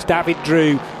 minutes. David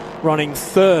Drew running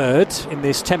third in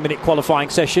this 10-minute qualifying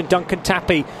session. Duncan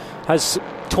Tappy has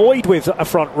toyed with a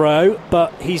front row,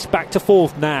 but he's back to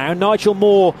fourth now. Nigel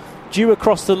Moore due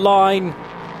across the line,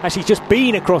 as he's just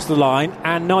been across the line,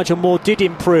 and Nigel Moore did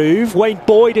improve. Wayne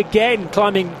Boyd again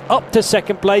climbing up to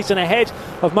second place and ahead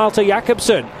of Malte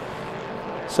Jakobsen.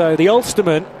 So the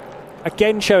Ulsterman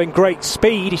again showing great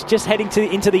speed. He's just heading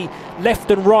into the left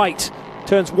and right.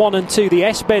 Turns 1 and 2, the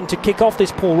S-bend to kick off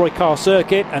this Paul Ricard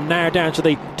circuit, and now down to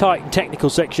the tight and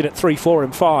technical section at 3, 4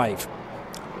 and 5.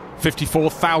 54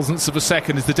 thousandths of a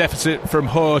second is the deficit from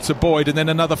Heur to Boyd, and then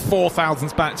another 4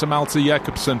 thousandths back to Malte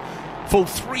Jakobsen. Full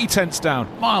 3 tenths down,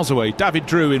 miles away. David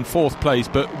Drew in 4th place,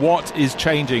 but what is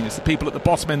changing? It's the people at the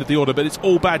bottom end of the order, but it's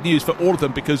all bad news for all of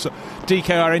them because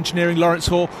DKR Engineering, Laurence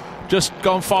Heur, just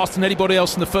gone faster than anybody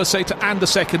else in the first sector and the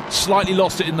second, slightly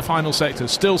lost it in the final sector,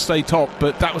 still stay top,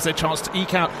 but that was their chance to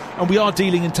eke out, and we are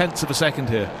dealing in tenths of a second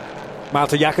here.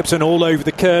 Malte Jakobsen all over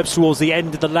the curbs towards the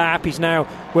end of the lap. He's now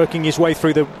working his way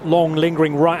through the long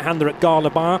lingering right-hander at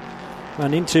Gare-le-Bain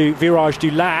and into Virage du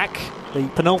Lac, the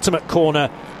penultimate corner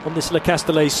on this Le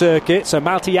Castellet circuit. So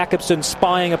Malte Jakobsen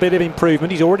spying a bit of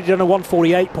improvement. He's already done a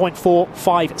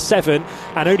 1:48.457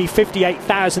 and only 58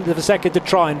 thousandths of a second to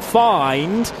try and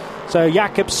find. So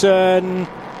Jakobsen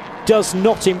does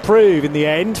not improve in the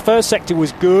end. First sector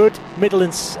was good, middle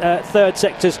and third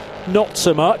sectors not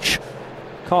so much.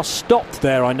 Car stopped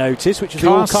there, I noticed, which is the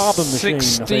all-carbon machine,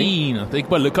 16, I think.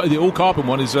 Well, look, the all-carbon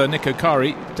one is Nico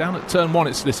Kari. Down at turn 1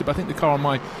 it's listed, but I think the car on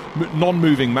my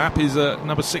non-moving map is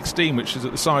number 16, which is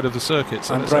at the side of the circuit.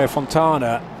 So Andrea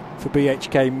Fontana for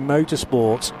BHK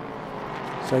Motorsport.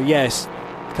 So yes,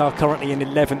 car currently in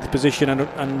 11th position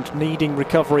and needing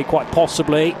recovery quite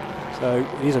possibly. So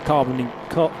it is a carbon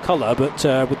colour, but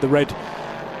with the red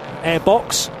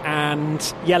airbox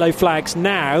and yellow flags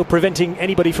now preventing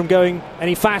anybody from going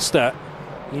any faster.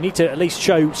 You need to at least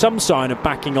show some sign of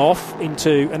backing off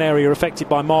into an area affected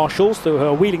by marshals who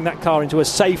are wheeling that car into a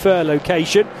safer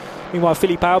location. Meanwhile,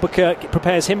 Philippe Albuquerque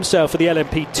prepares himself for the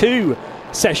LMP2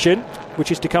 session, which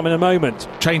is to come in a moment.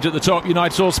 Change at the top.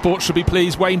 United Autosports should be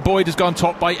pleased. Wayne Boyd has gone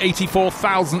top by 84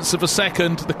 thousandths of a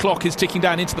second. The clock is ticking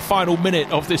down into the final minute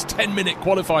of this 10-minute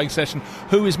qualifying session.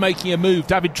 Who is making a move?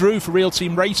 David Drew for Real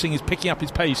Team Racing is picking up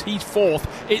his pace. He's 4th.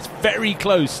 It's very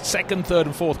close. 2nd, 3rd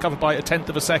and 4th covered by a 10th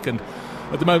of a second.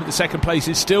 At the moment, the second place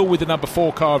is still with the number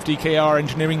 4 car of DKR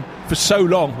Engineering for so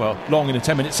long, well, long in a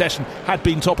 10-minute session, had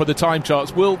been top of the time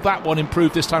charts. Will that one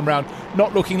improve this time round?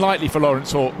 Not looking likely for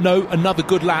Laurence Heur. No, another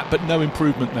good lap, but no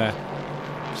improvement there.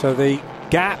 So the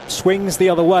gap swings the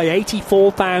other way.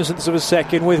 84 thousandths of a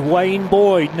second, with Wayne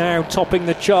Boyd now topping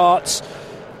the charts.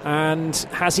 And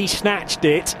has he snatched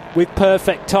it with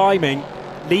perfect timing?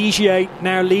 Ligier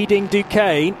now leading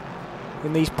Duquesne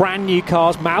in these brand new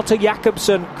cars. Malte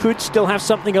Jakobsen could still have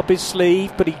something up his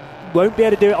sleeve, but he won't be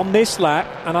able to do it on this lap.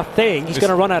 And I think he's going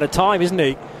to run out of time, isn't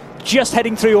he? Just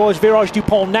heading through Virage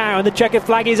Dupont now, and the checkered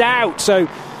flag is out. So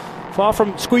far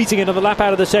from squeezing another lap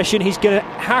out of the session, he's going to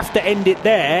have to end it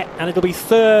there, and it'll be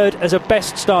third as a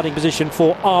best starting position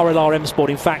for RLR M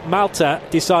Sport. In fact, Malta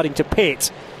deciding to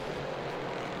pit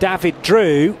David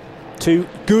Drew to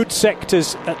good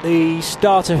sectors at the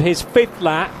start of his fifth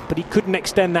lap, but he couldn't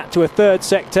extend that to a third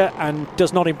sector and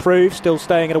does not improve, still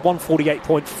staying at a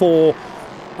 148.4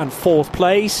 and fourth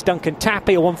place. Duncan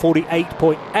Tappy a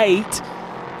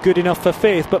 148.8, good enough for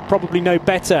fifth, but probably no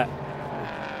better.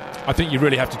 I think you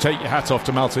really have to take your hat off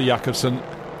to Malte Jakobsen.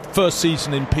 First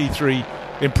season in P3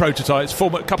 in prototypes,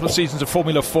 a couple of seasons of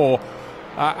Formula 4,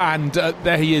 and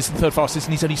there he is, the third fastest,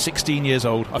 and he's only 16 years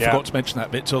old. I forgot to mention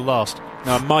that bit till last.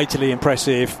 No, mightily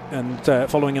impressive, and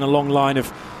following in a long line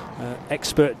of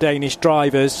expert Danish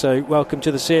drivers, so welcome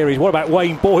to the series. What about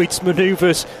Wayne Boyd's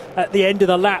manoeuvres at the end of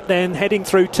the lap then, heading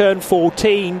through turn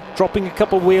 14, dropping a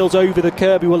couple of wheels over the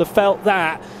curb? He will have felt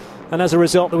that, and as a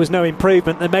result there was no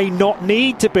improvement. There may not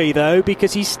need to be though,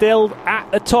 because he's still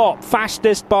at the top,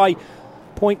 fastest by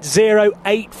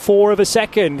 0.084 of a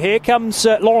second. Here comes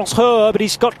Laurence Heur, but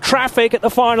he's got traffic at the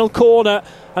final corner,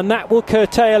 and that will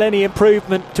curtail any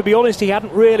improvement. To be honest, he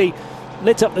hadn't really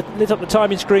lit up the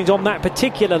timing screens on that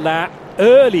particular lap.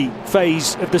 Early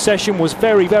phase of the session was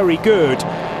very, very good,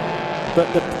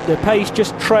 but the pace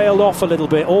just trailed off a little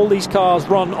bit. All these cars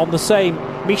run on the same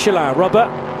Michelin rubber,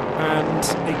 and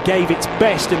it gave its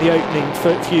best in the opening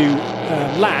few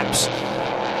laps,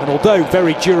 and although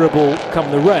very durable come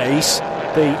the race,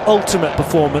 the ultimate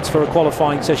performance for a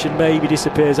qualifying session maybe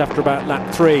disappears after about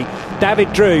lap 3.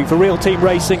 David Drew for Real Team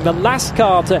Racing, the last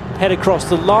car to head across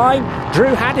the line.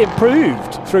 Drew had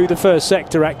improved through the first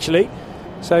sector actually,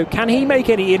 so can he make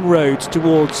any inroads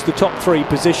towards the top 3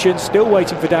 positions? Still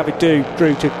waiting for David Drew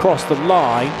to cross the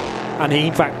line, and he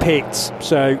in fact pits,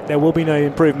 so there will be no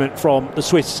improvement from the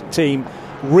Swiss team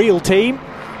Real Team.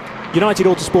 United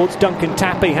Autosport's Duncan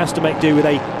Tappy has to make do with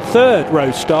a third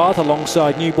row start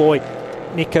alongside new boy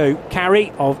Nico Carey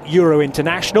of Euro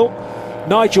International.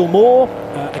 Nigel Moore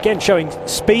again showing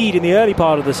speed in the early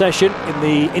part of the session in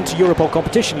the Inter-Europol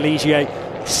competition. Ligier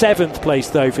 7th place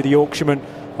though for the Yorkshireman,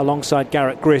 alongside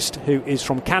Garrett Grist, who is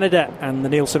from Canada, and the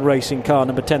Nielsen Racing car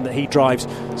number 10 that he drives,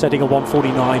 setting a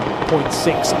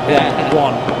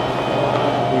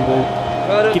 149.61. We will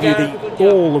give you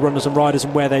all the runners and riders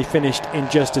and where they finished in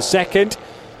just a second.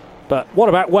 But what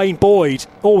about Wayne Boyd?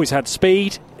 Always had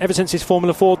speed ever since his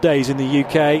Formula 4 days in the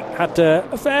UK. Had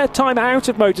a fair time out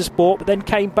of motorsport, but then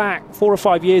came back 4 or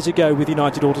 5 years ago with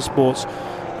United Autosports,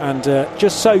 and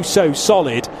just so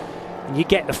solid. And you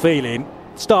get the feeling,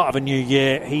 start of a new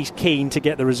year, he's keen to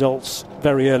get the results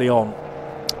very early on.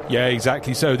 Yeah,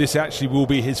 exactly. So this actually will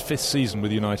be his 5th season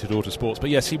with United Autosports. But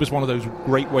yes, he was one of those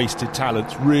great wasted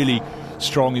talents, really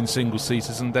strong in single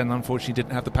seaters, and then unfortunately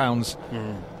didn't have the pounds,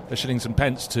 the shillings and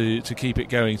pence to keep it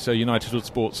going. So United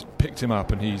Autosports picked him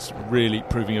up, and he's really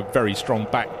proving a very strong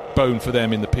backbone for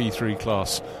them in the P3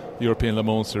 class, the European Le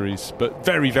Mans Series. But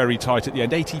very, very tight at the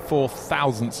end, 84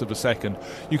 thousandths of a second.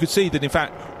 You could see that in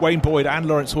fact Wayne Boyd and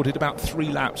Laurence Heur did about 3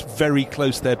 laps very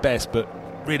close to their best, but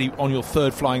really on your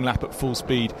third flying lap at full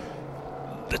speed,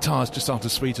 the tyres just aren't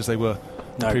as sweet as they were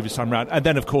the previous time round. And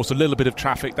then of course a little bit of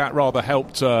traffic that rather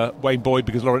helped Wayne Boyd,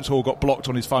 because Laurence Heur got blocked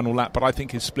on his final lap, but I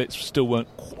think his splits still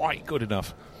weren't quite good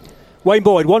enough. Wayne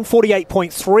Boyd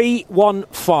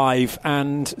 148.315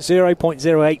 and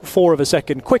 0.084 of a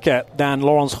second quicker than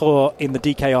Laurence Heur in the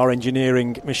DKR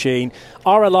engineering machine.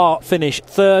 RLR finished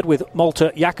 3rd with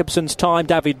Malte Jakobsen's time.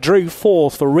 David Drew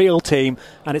 4th for Real Team,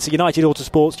 and it's a United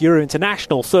Autosports Euro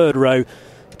International 3rd row,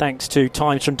 thanks to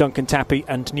times from Duncan Tappy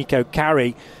and Nico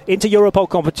Carey. Into Europol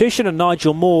competition, and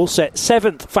Nigel Moore set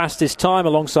 7th fastest time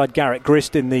alongside Garrett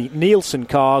Grist in the Nielsen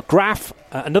car. Graf,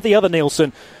 the other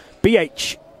Nielsen,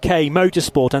 BHK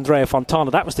Motorsport, Andrea Fontana.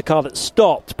 That was the car that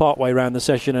stopped partway around the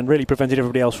session and really prevented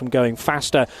everybody else from going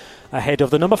faster, ahead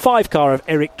of the number 5 car of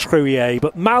Eric Trouillet.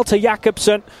 But Malte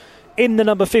Jakobsen in the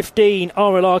number 15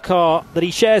 RLR car that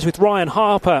he shares with Ryan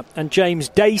Harper and James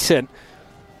Dayson,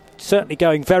 certainly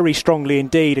going very strongly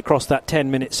indeed across that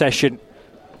 10-minute session,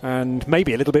 and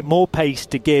maybe a little bit more pace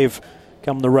to give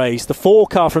come the race. The 4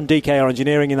 car from DKR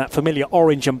Engineering in that familiar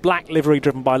orange and black livery,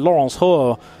 driven by Laurence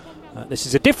Heur. This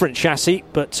is a different chassis,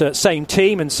 but same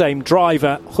team and same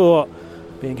driver. Heur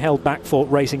being held back for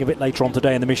racing a bit later on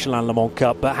today in the Michelin Le Mans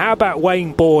Cup. But how about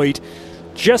Wayne Boyd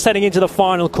just heading into the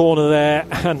final corner there,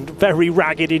 and very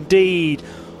ragged indeed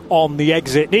on the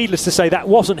exit. Needless to say, that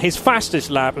wasn't his fastest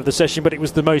lap of the session, but it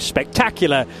was the most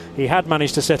spectacular. He had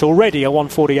managed to set already a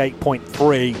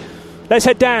 1:48.3. Let's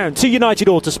head down to United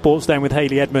Autosports then with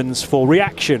Hayley Edmonds for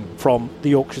reaction from the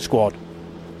Yorkshire squad.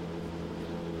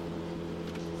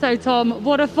 So, Tom,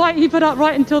 what a fight he put up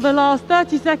right until the last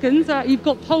 30 seconds. You've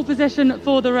got pole position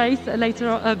for the race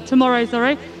tomorrow.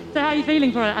 So how are you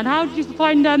feeling for it? And how did you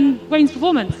find Wayne's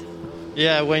performance?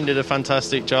 Yeah, Wayne did a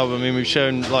fantastic job. I mean, we've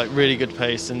shown really good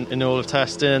pace in all of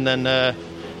testing, and then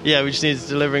we just needed to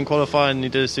deliver in qualifying, and he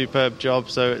did a superb job.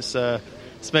 So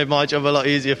it's made my job a lot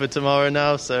easier for tomorrow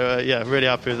now. So really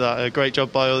happy with that. A great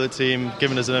job by all the team,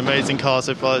 giving us an amazing car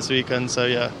so far this weekend.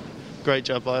 So great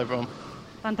job by everyone.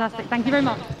 Fantastic. Thank you very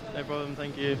much. No problem.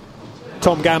 Thank you.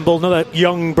 Tom Gamble, another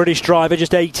young British driver,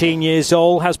 just 18 years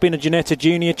old, has been a Ginetta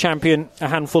Junior champion a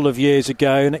handful of years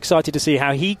ago, and excited to see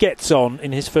how he gets on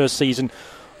in his first season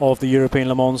of the European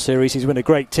Le Mans Series. He's been a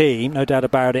great team, no doubt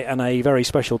about it, and a very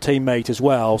special teammate as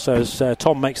well. So as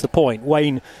Tom makes the point,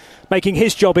 Wayne making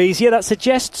his job easier. That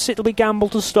suggests it'll be Gamble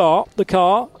to start the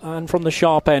car, and from the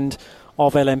sharp end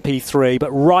of LMP3,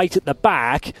 but right at the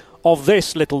back of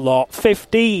this little lot,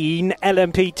 15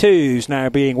 LMP2s now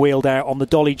being wheeled out on the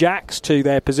dolly jacks to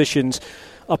their positions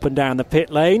up and down the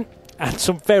pit lane, and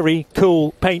some very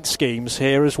cool paint schemes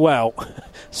here as well.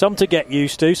 Some to get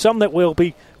used to, some that we'll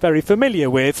be very familiar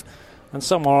with, and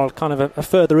some are kind of a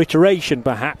further iteration,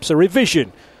 perhaps a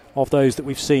revision of those that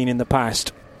we've seen in the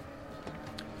past.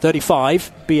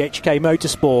 35 BHK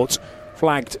Motorsports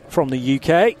flagged from the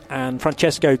UK, and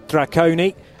Francesco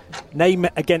Draconi name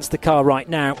against the car right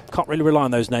now. Can't really rely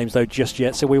on those names though just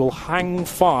yet, so we will hang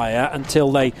fire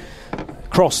until they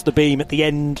cross the beam at the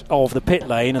end of the pit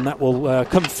lane, and that will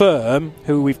confirm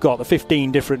who we've got, the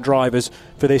 15 different drivers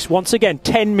for this once again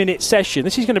 10-minute session.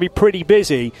 This is going to be pretty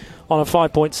busy on a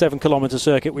 5.7 kilometre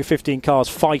circuit with 15 cars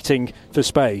fighting for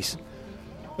space.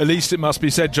 At least it must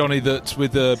be said, Johnny, that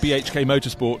with the BHK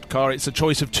Motorsport car, it's a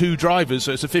choice of two drivers,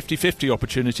 so it's a 50-50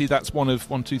 opportunity. That's one of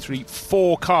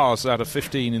 4 cars out of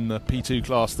 15 in the P2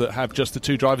 class that have just the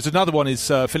two drivers. Another one is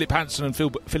Philip Hansen and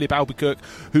Philip Albuquerque,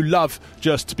 who love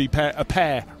just to be a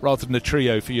pair rather than a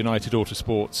trio for United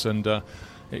Autosports, and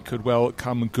it could well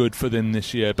come good for them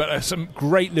this year. But some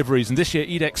great liveries, and this year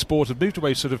Edex Sport have moved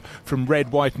away sort of from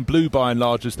red, white and blue by and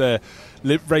large as their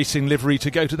racing livery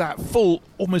to go to that full,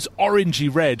 almost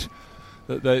orangey red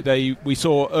that we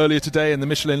saw earlier today in the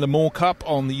Michelin Le Mans Cup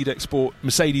on the Edex Sport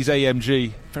Mercedes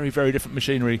AMG. Very, very different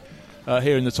machinery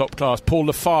here in the top class. Paul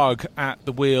Lafargue at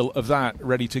the wheel of that,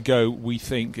 ready to go, we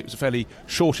think. It was a fairly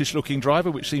shortish looking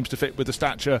driver, which seems to fit with the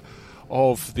stature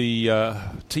of the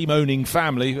team-owning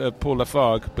family, Paul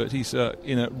Lafargue, but he's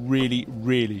in a really,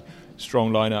 really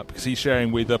strong lineup because he's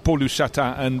sharing with Paul-Louis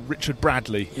Chatin and Richard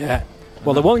Bradley. Yeah.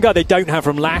 Well, the one guy they don't have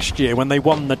from last year when they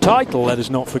won the title, let us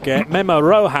not forget, Memo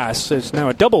Rojas is now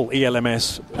a double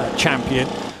ELMS champion.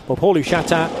 Well, Paul-Louis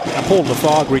Chatin and Paul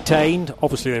Lafargue retained.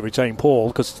 Obviously, they retained Paul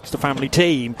because it's the family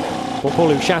team. Well,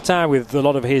 Paul-Louis Chatin, with a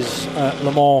lot of his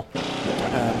Le Mans,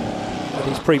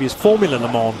 his previous Formula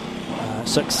Le Mans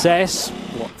success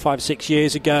 5-6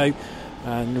 years ago,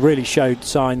 and really showed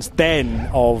signs then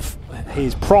of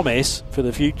his promise for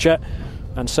the future,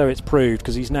 and so it's proved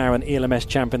because he's now an ELMS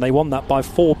champion. They won that by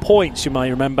 4 points, you may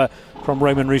remember, from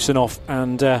Roman Rusinov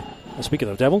and speaking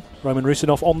of the devil, Roman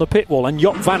Rusinov on the pit wall, and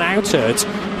Joop van Uitert,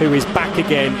 who is back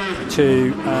again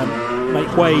to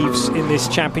make waves in this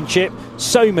championship.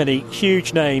 So many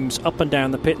huge names up and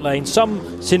down the pit lane,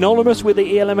 some synonymous with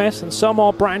the ELMS and some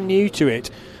are brand new to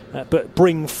it, but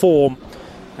bring form.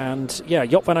 And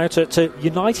Joop van Uitert to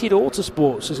United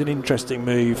Autosports is an interesting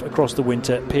move across the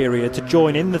winter period to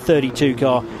join in the 32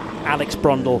 car Alex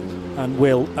Brundle and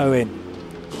Will Owen.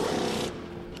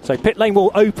 So pit lane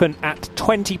will open at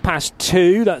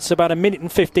 2:20. That's about a minute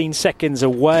and 15 seconds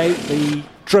away. The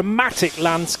dramatic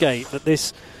landscape that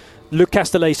this Le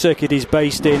Castellet circuit is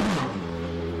based in,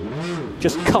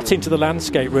 just cut into the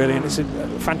landscape really, and it's a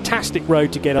fantastic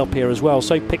road to get up here as well,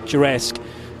 so picturesque,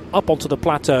 up onto the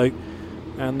plateau,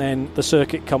 and then the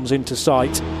circuit comes into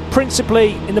sight.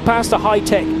 Principally in the past a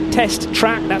high-tech test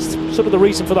track. That's sort of the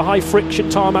reason for the high friction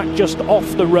tarmac just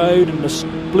off the road and the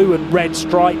blue and red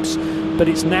stripes, but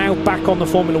it's now back on the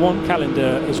Formula One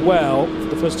calendar as well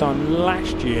for the first time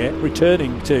last year,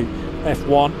 returning to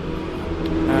F1.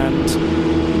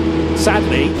 And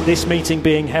sadly, this meeting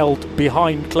being held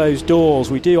behind closed doors,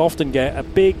 we do often get a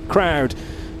big crowd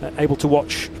able to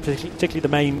watch particularly the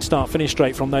main start-finish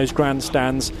straight from those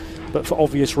grandstands. But for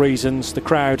obvious reasons, the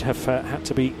crowd have had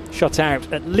to be shut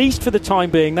out, at least for the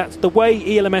time being. That's the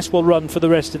way ELMS will run for the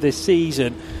rest of this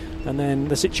season. And then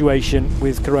the situation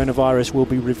with coronavirus will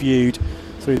be reviewed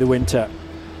through the winter.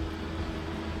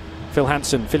 Phil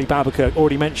Hansen, Philippe Albuquerque,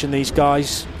 already mentioned these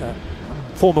guys,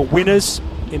 former winners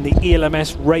in the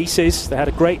ELMS races. They had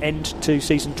a great end to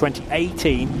season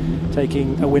 2018,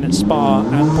 taking a win at Spa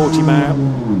and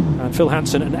Portimao. And Phil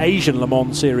Hansen, an Asian Le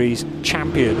Mans Series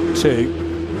champion too.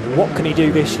 What can he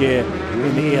do this year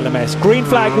in the ELMS? Green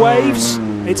flag waves.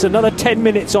 It's another 10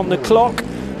 minutes on the clock,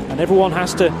 and everyone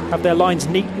has to have their lines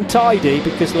neat and tidy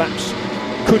because laps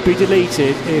could be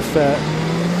deleted if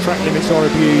track limits are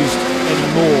abused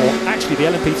anymore. Actually, the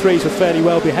LMP3s were fairly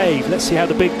well behaved. Let's see how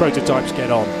the big prototypes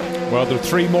get on. Well, there are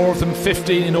 3 more of them,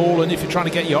 15 in all, and if you're trying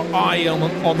to get your eye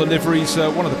on the liveries,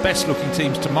 one of the best looking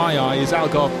teams to my eye is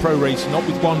Algarve Pro Racing, not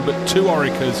with 1 but 2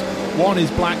 Oricas. One is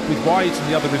black with white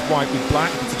and the other is white with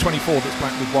black. It's the 24 that's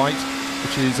black with white,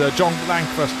 which is John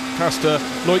Lancaster,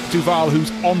 Loic Duval,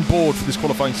 who's on board for this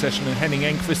qualifying session, and Henning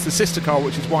Enqvist, the sister car,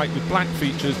 which is white with black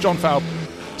features, John Falb,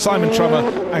 Simon Trummer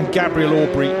and Gabriel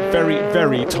Aubry. Very,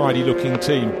 very tidy looking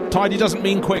team. Tidy doesn't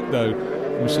mean quick though.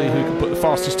 We'll see who can put the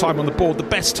fastest time on the board. The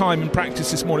best time in practice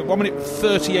this morning, 1 minute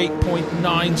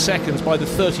 38.9 seconds by the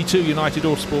 32 United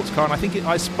Autosports car, and I think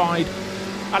I spied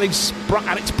Alex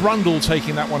Brundle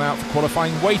taking that one out for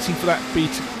qualifying, waiting for that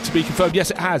to be confirmed.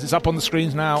 Yes, it has. It's up on the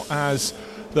screens now as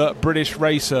the British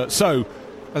racer. So,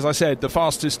 as I said, the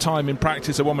fastest time in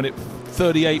practice, a 1 minute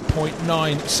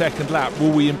 38.9 second lap.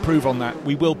 Will we improve on that?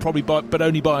 We will probably, but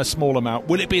only by a small amount.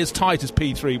 Will it be as tight as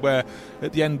P3, where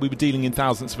at the end we were dealing in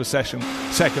thousandths of a second?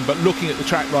 But looking at the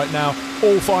track right now,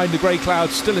 all fine. The grey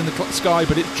clouds still in the sky,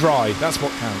 but it's dry. That's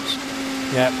what counts.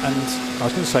 Yeah, and I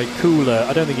was going to say cooler.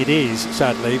 I don't think it is,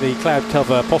 sadly. The cloud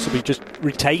cover possibly just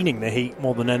retaining the heat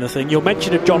more than anything. Your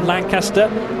mention of John Lancaster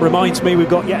reminds me we've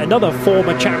got yet another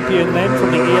former champion then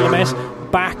from the ELMS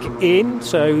back in.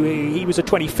 So he was a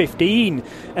 2015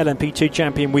 LMP2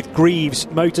 champion with Greaves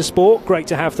Motorsport. Great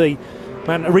to have the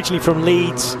man originally from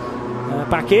Leeds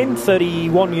back in,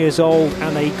 31 years old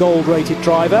and a gold-rated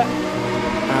driver,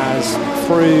 as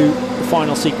through the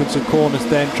final sequence of corners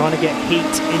then trying to get heat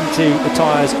into the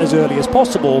tyres as early as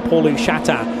possible. Paul-Louis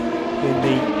Chatin in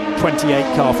the 28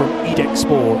 car from Edex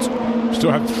Sport.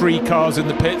 Still have 3 cars in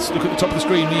the pits. Look at the top of the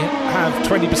screen. We have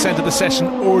 20% of the session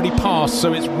already passed,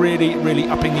 so it's really, really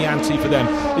upping the ante for them.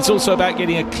 It's also about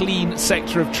getting a clean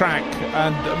sector of track,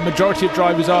 and a majority of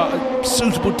drivers are a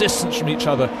suitable distance from each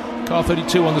other. Car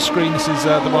 32 on the screen. This is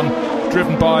the one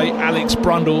driven by Alex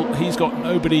Brundle. He's got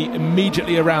nobody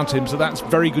immediately around him, so that's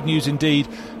very good news indeed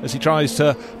as he tries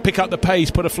to pick up the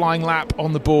pace, put a flying lap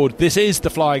on the board. This is the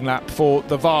flying lap for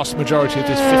the vast majority of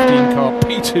this 15-car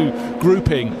P2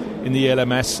 grouping in the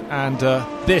ELMS, and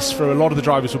this for a lot of the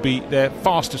drivers will be their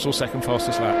fastest or second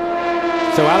fastest lap.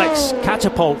 So Alex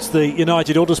catapults the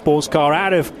United Autosports car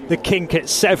out of the kink at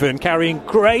 7, carrying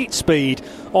great speed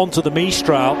onto the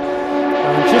Mistral.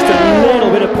 Just a little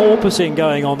bit of porpoising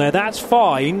going on there. That's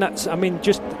fine. That's, I mean,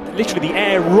 just literally the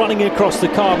air running across the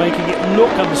car, making it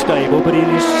look unstable, but it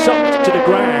is sucked to the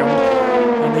ground.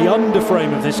 And the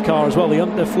underframe of this car as well, the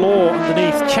underfloor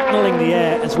underneath, channeling the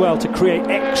air as well to create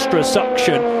extra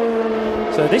suction.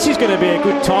 So this is going to be a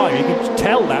good time. You can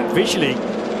tell that visually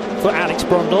for Alex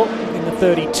Brundle in the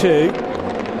 32.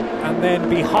 And then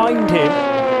behind him,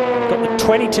 got the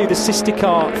 22, the sister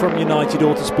car from United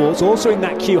Autosports, also in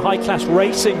that queue, High Class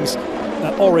Racing's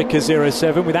Orica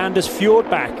 07 with Anders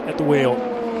Fjordbach at the wheel.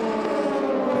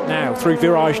 Now through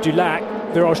Virage du Lac,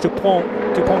 Virage Dupont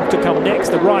to come next,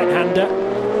 the right-hander.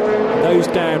 And those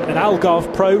down at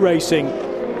Algarve Pro Racing,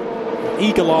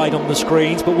 eagle-eyed on the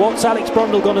screens. But what's Alex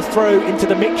Brundle going to throw into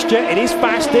the mixture? It is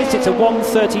fastest, it's a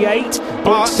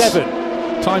 1:38.7.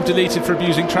 Time deleted for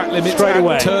abusing track limits straight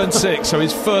away. Turn 6. So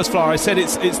his first flyer, I said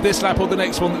it's this lap or the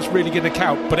next one that's really going to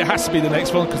count, but it has to be the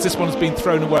next one because this one has been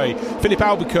thrown away. Philippe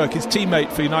Albuquerque, his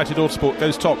teammate for United Autosport,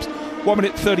 goes tops. 1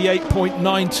 minute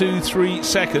 38.923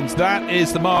 seconds. That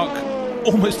is the mark,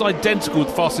 almost identical with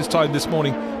the fastest time this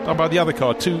morning done by the other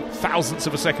car. 0.02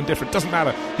 of a second different. Doesn't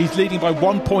matter. He's leading by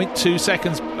 1.2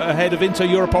 seconds ahead of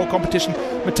Inter-Europol competition.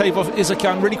 Matejov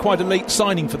Izakyan, really quite a late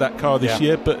signing for that car this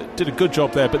year, but did a good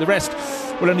job there. But the rest,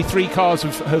 well, only 4 cars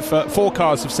have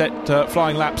set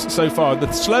flying laps so far.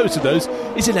 The slowest of those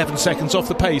is 11 seconds off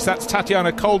the pace. That's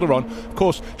Tatiana Calderon. Of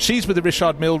course, she's with the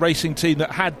Richard Mille racing team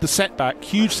that had the setback,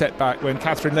 huge setback, when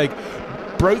Catherine Legge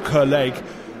broke her leg.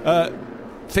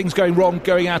 Things going wrong,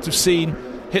 going out of scene,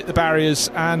 hit the barriers,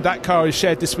 and that car is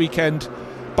shared this weekend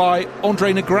by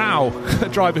Andre Negrão, a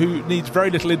driver who needs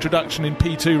very little introduction in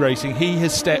P2 racing. He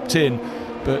has stepped in,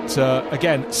 but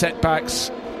again, setbacks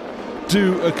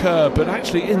do occur. But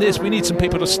actually in this we need some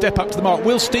people to step up to the mark.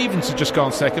 Will Stevens has just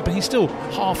gone second, but he's still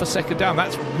half a second down.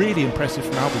 That's really impressive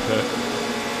from Albuquerque.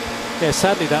 Yeah,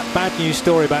 sadly that bad news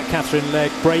story about Catherine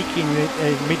Legge breaking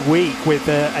midweek with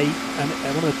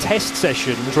one of the test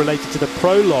sessions related to the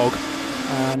prologue,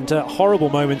 and horrible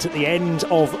moment at the end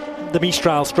of the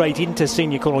Mistral straight into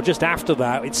Senior Corner. Just after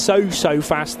that, it's so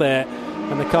fast there,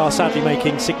 and the car sadly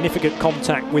making significant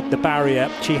contact with the barrier.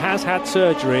 She has had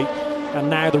surgery and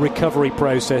now the recovery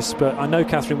process, but I know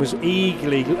Catherine was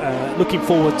eagerly looking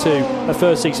forward to her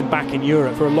first season back in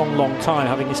Europe for a long time,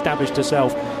 having established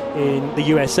herself in the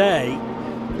USA,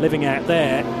 living out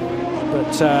there.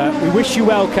 But we wish you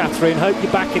well, Catherine. Hope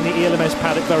you're back in the ELMS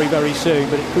paddock very soon,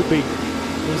 but it could be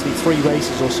easily 3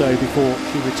 races or so before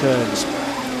she returns.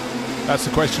 That's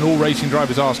the question all racing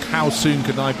drivers ask: how soon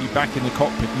can I be back in the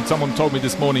cockpit? And someone told me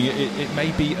this morning it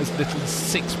may be as little as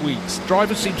 6 weeks.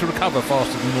 Drivers seem to recover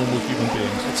faster than normal human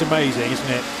beings. It's amazing,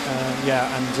 isn't it?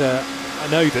 I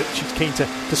know that she's keen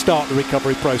to start the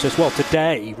recovery process. Well,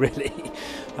 today, really,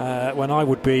 when I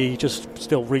would be just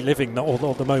still reliving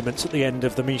all the moments at the end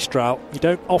of the Mistral. You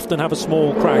don't often have a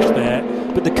small crash there,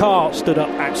 but the car stood up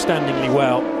outstandingly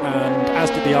well, and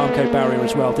as did the Armco barrier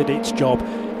as well, did its job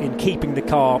in keeping the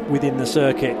car within the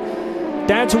circuit.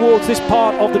 Down towards this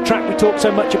part of the track we talk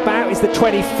so much about is the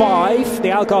 25, the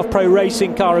Algarve Pro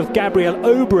Racing car of Gabriel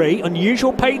Aubry.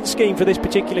 Unusual paint scheme for this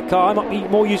particular car. I might be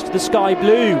more used to the sky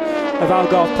blue of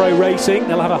Algarve Pro Racing.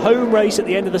 They'll have a home race at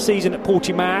the end of the season at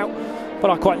Portimao, but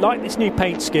I quite like this new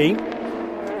paint scheme.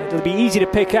 It'll be easy to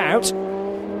pick out,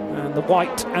 and the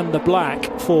white and the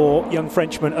black for young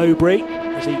Frenchman Aubry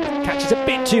as he catches a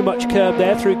bit too much curb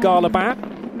there through Garlaban.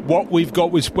 What we've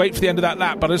got was wait for the end of that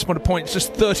lap, but I just want to point, it's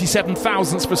just 37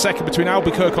 thousandths per second between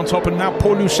Albuquerque on top and now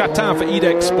Paul-Louis Chatin for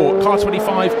Edex Sport. Car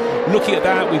 25 looking at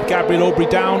that with Gabriel Aubry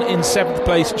down in 7th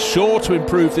place, sure to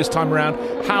improve this time around.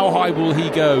 How high will he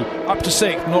go? Up to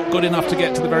 6th, not good enough to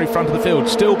get to the very front of the field.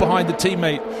 Still behind the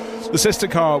teammate, the sister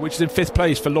car, which is in 5th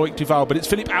place for Loic Duval, but it's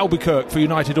Philippe Albuquerque for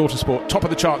United Autosport. Top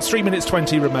of the charts, 3 minutes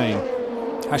 20 remain.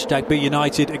 Hashtag Be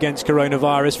United against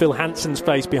coronavirus. Phil Hansen's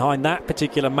face behind that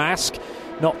particular mask.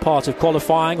 Not part of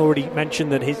qualifying. Already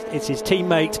mentioned that it's his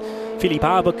teammate Philippe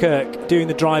Albuquerque doing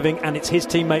the driving, and it's his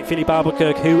teammate Philippe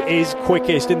Albuquerque who is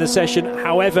quickest in the session.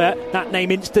 However, that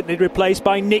name instantly replaced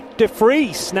by Nick de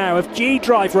Vries, now of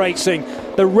G-Drive Racing,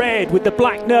 the red with the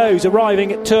black nose,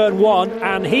 arriving at turn 1,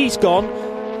 and he's gone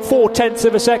 0.4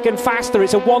 of a second faster.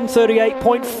 It's a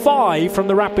 1:38.5 from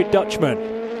the Rapid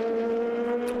Dutchman.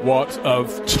 What a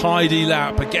tidy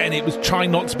lap. Again, it was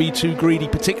trying not to be too greedy,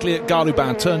 particularly at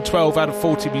Garlaban, turn 12 out of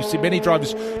 40. You see many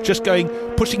drivers just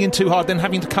pushing in too hard, then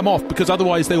having to come off, because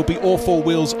otherwise they will be all 4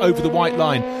 wheels over the white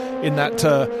line in that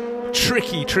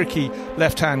tricky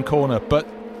left-hand corner. But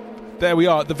there we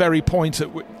are at the very point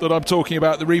that I'm talking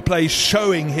about. The replay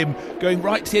showing him going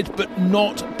right to the edge, but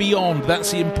not beyond.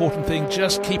 That's the important thing,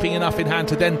 just keeping enough in hand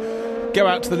to then go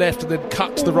out to the left and then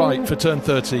cut to the right for turn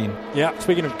 13. Yeah,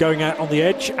 speaking of going out on the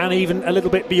edge, and even a little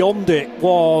bit beyond it,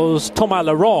 was Thomas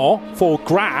Laurent for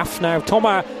Graf. Now,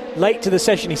 Thomas, late to the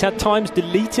session, he's had times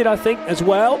deleted, I think, as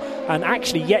well, and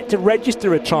actually yet to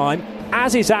register a time,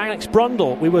 as is Alex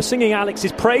Brundle. We were singing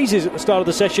Alex's praises at the start of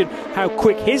the session, how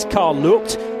quick his car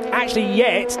looked. Actually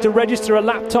yet to register a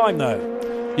lap time, though.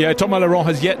 Yeah, Thomas Laurent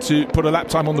has yet to put a lap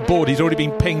time on the board. He's already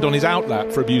been pinged on his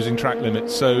outlap for abusing track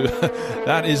limits, so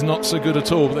that is not so good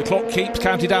at all. But the clock keeps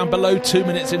counting down below 2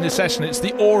 minutes in this session. It's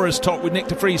the Auras top with Nick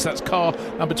de Vries. That's car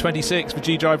number 26 for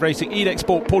G-Drive Racing. Edex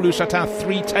Sport, Paul-Louis Chatin,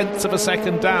 0.3 of a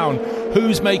second down.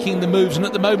 Who's making the moves? And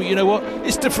at the moment, you know what?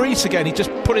 It's de Vries again. He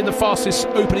just put in the fastest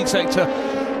opening sector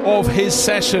of his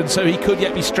session, so he could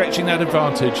yet be stretching that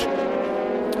advantage.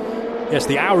 Yes,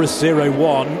 the Aurus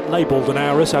 01, labelled an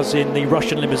Aurus as in the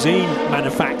Russian limousine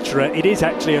manufacturer. It is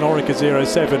actually an Orica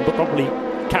 07, but probably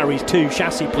carries 2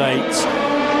 chassis plates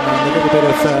and a little bit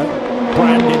of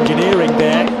brand engineering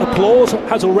there. Applause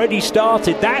has already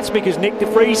started. That's because Nick de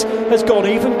Vries has gone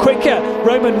even quicker.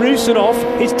 Roman Rusinov,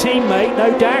 his teammate,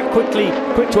 no doubt quick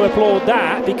to applaud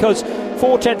that, because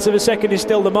 0.4 of a second is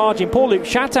still the margin. Paul-Louis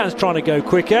Chatin's trying to go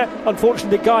quicker.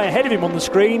 Unfortunately, the guy ahead of him on the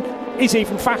screen is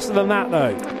even faster than that,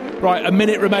 though. Right, a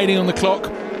minute remaining on the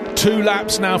clock. 2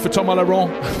 laps now for Thomas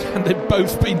Laurent, and they've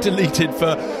both been deleted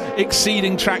for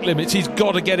exceeding track limits. He's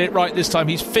got to get it right this time.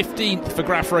 He's 15th for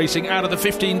Graf Racing out of the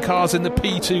 15 cars in the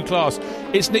P2 class.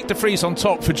 It's Nick de Vries on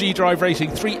top for G-Drive Racing,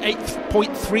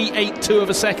 0.382 of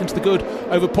a second to the good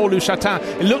over Paul-Louis Chatin.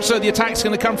 It looks like the attack's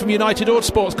going to come from United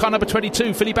Autosports. Car number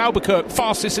 22, Philippe Albuquerque,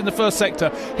 fastest in the first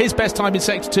sector. His best time in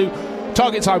sector 2.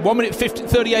 Target time 1 minute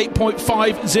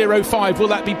 38.505. Will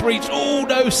that be breached? Oh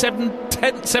no,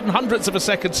 7/700ths of a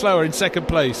second slower in second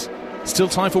place. Still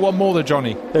time for one more though,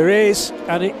 Johnny. There is,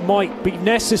 and it might be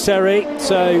necessary.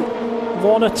 So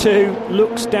 1 or 2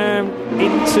 looks down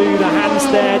into the hands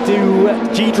there.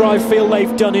 Do G-Drive feel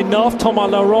they've done enough?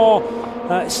 Thomas Laurent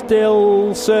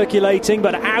still circulating,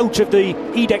 but out of the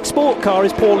EDEC Sport car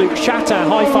is Paul-Luc Chatin.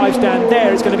 High fives down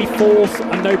there. It's going to be 4th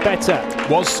and no better.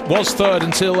 Was 3rd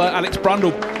until Alex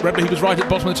Brundle. Remember, he was right at the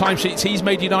bottom of the timesheets. He's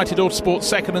made United Autosport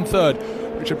 2nd and 3rd.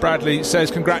 Richard Bradley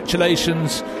says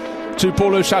congratulations to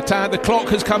Paul-Louis Chatin. The clock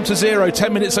has come to 0.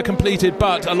 10 minutes are completed,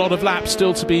 but a lot of laps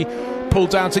still to be pulled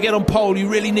down. To get on pole, you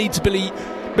really need to be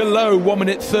below 1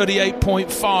 minute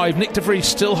 38.5. Nick de Vries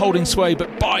still holding sway,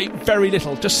 but by very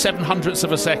little, just 7/100ths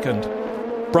of a second.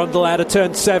 Brundle out of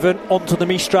turn 7 onto the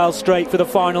Mistral straight for the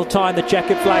final time. The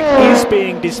checkered flag is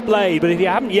being displayed, but if you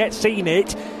haven't yet seen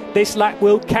it, this lap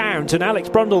will count, and Alex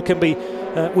Brundle can be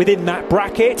within that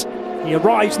bracket. He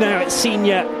arrives now at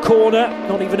senior corner,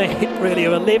 not even a hint really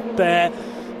of a lip there.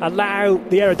 Allow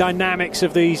the aerodynamics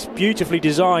of these beautifully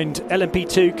designed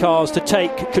LMP2 cars to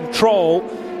take control,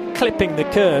 clipping the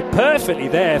curb perfectly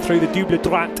there through the double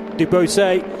droite du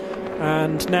Beausset.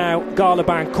 And now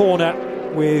Garlebin corner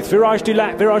with Virage du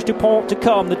Lac, Virage du Pont to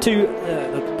come. The two,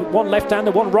 one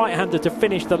left-hander, one right-hander to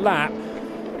finish the lap.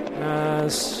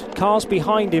 As cars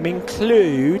behind him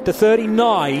include the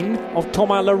 39 of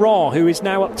Thomas Laurent, who is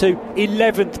now up to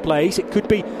 11th place. It could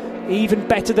be even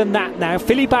better than that now.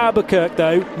 Philippe Albuquerque,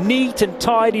 though, neat and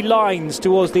tidy lines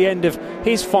towards the end of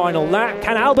his final lap.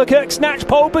 Can Albuquerque snatch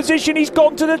pole position? He's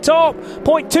gone to the top.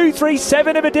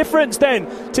 0.237 of a difference then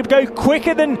to go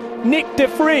quicker than Nick de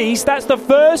Vries. That's the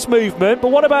first movement.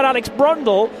 But what about Alex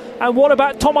Brundle? And what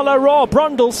about Thomas Laurent?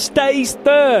 Brundle stays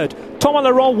 3rd. Thomas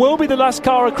Laurent will be the last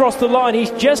car across the line.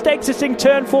 He's just exiting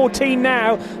turn 14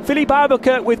 now. Philippe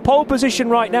Albuquerque with pole position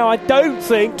right now. I don't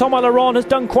think Thomas Laurent has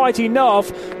done quite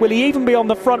enough. Will he even be on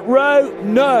the front row?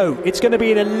 No. It's going to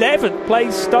be an 11th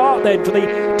place start then for the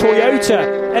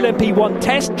Toyota LMP1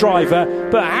 test driver.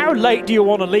 But how late do you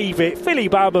want to leave it?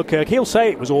 Philippe Albuquerque, he'll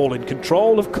say it was all in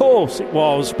control. Of course it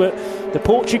was. But the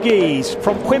Portuguese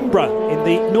from Coimbra in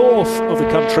the north of the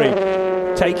country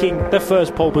taking the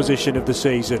first pole position of the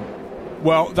season.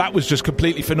 Well, that was just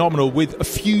completely phenomenal. With a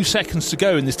few seconds to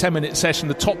go in this 10-minute session,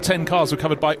 the top 10 cars were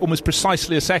covered by almost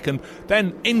precisely a second.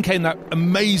 Then in came that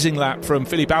amazing lap from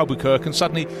Philippe Albuquerque, and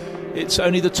suddenly it's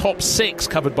only the top 6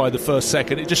 covered by the first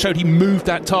second. It just showed he moved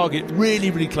that target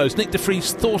really, really close. Nick de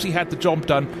Vries thought he had the job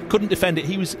done, couldn't defend it.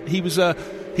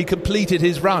 He completed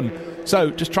his run.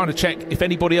 So, just trying to check if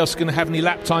anybody else is going to have any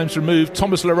lap times removed.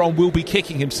 Thomas Laurent will be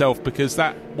kicking himself because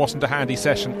that wasn't a handy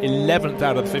session. 11th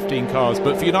out of the 15 cars.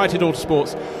 But for United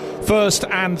Autosports, 1st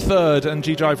and 3rd, and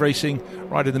G-Drive Racing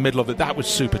right in the middle of it. That was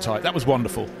super tight. That was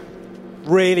wonderful.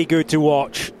 Really good to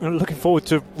watch. I'm looking forward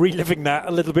to reliving that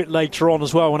a little bit later on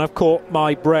as well when I've caught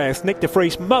my breath. Nick de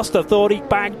Vries must have thought he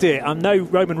bagged it. I know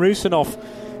Roman Rusinov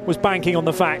was banking on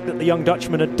the fact that the young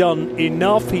Dutchman had done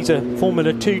enough. He's a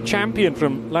Formula 2 champion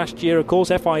from last year, of course,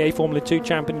 FIA Formula 2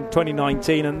 champion in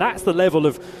 2019, and that's the level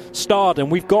of stardom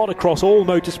we've got across all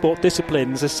motorsport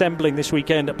disciplines assembling this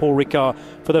weekend at Paul Ricard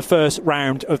for the first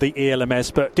round of the ELMS.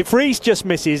 But de Vries just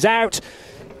misses out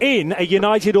in a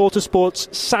United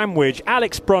Autosports sandwich.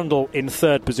 Alex Brundle in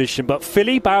 3rd position, but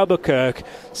Philippe Albuquerque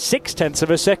 0.6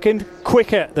 of a second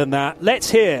quicker than that.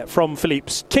 Let's hear from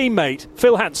Philippe's teammate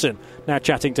Phil Hansen, now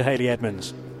chatting to Hayley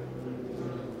Edmonds.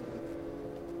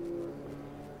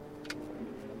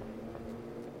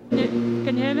 Can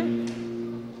you hear me?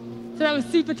 So that was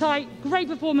super tight. Great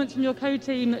performance from your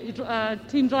co-team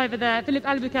team driver there, Philippe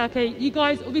Albuquerque. You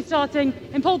guys will be starting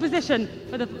in pole position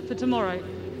for tomorrow.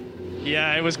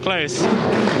 Yeah, it was close.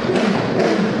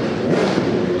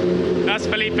 That's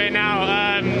Felipe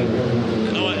now.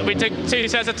 We took 2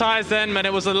 sets of tyres then, and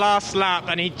it was the last lap,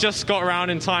 and he just got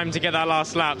around in time to get that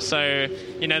last lap. So,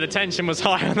 the tension was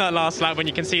high on that last lap when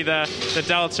you can see the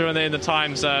delta in the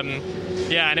times.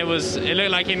 Yeah, and it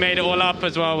looked like he made it all up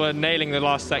as well, nailing the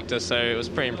last sector, so it was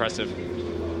pretty impressive.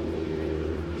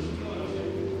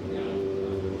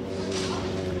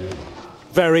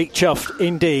 Very chuffed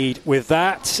indeed with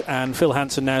that, and Phil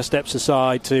Hansen now steps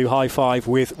aside to high five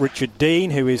with Richard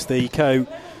Dean, who is the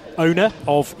owner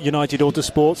of United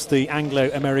Autosports, the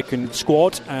Anglo-American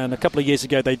squad, and a couple of years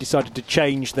ago they decided to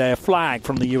change their flag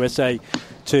from the USA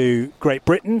to Great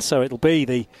Britain, so it'll be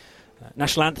the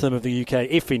national anthem of the UK,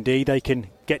 if indeed they can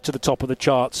get to the top of the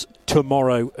charts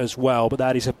tomorrow as well. But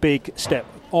that is a big step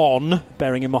on,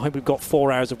 bearing in mind we've got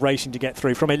 4 hours of racing to get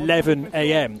through from 11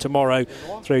 a.m. tomorrow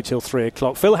through till 3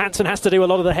 o'clock. Phil Hanson has to do a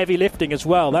lot of the heavy lifting as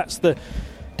well. That's the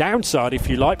downside, if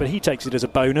you like, but he takes it as a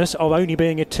bonus of only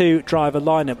being a 2-driver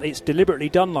lineup. It's deliberately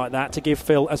done like that to give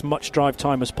Phil as much drive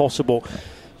time as possible.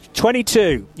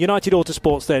 22, United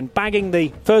Autosports then, bagging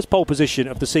the first pole position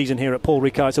of the season here at Paul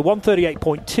Ricard. It's a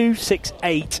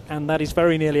 1:38.268, and that is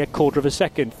very nearly a quarter of a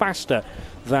second faster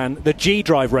than the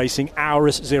G-Drive Racing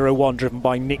Aurus 01, driven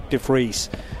by Nick de Vries.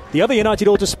 The other United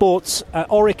Autosports,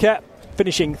 Orica,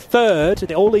 finishing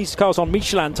third. All these cars on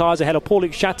Michelin tyres ahead of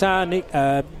Paul-Luc Chatin,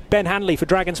 Ben Hanley for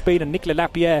Dragon Speed and Nicolas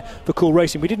Lapierre for Cool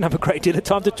Racing. We didn't have a great deal of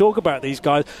time to talk about these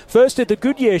guys. First did the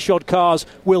Goodyear shod cars,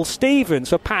 Will Stevens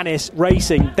for Panis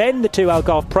Racing, then the 2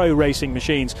 Algarve Pro Racing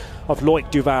machines of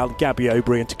Loic Duval and Gabby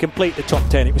Aubry. And to complete the top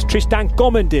 10, it was Tristan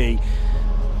Gomendy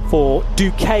for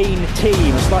Duquesne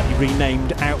Team, a slightly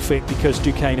renamed outfit because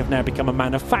Duquesne have now become a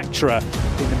manufacturer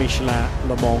in the Michelin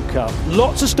Le Mans Cup.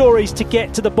 Lots of stories to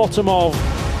get to the bottom of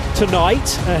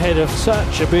tonight ahead of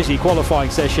such a busy qualifying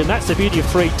session. That's the beauty of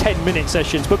 3 10-minute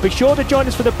sessions, but be sure to join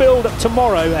us for the build-up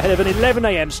tomorrow ahead of an 11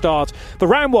 a.m. start for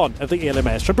round 1 of the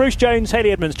ELMS. From Bruce Jones,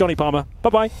 Hayley Edmonds, Johnny Palmer,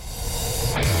 bye-bye.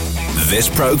 This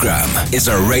programme is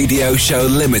a Radio Show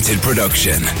Limited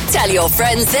production. Tell your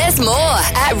friends there's more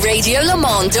at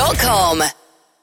radiolemans.com.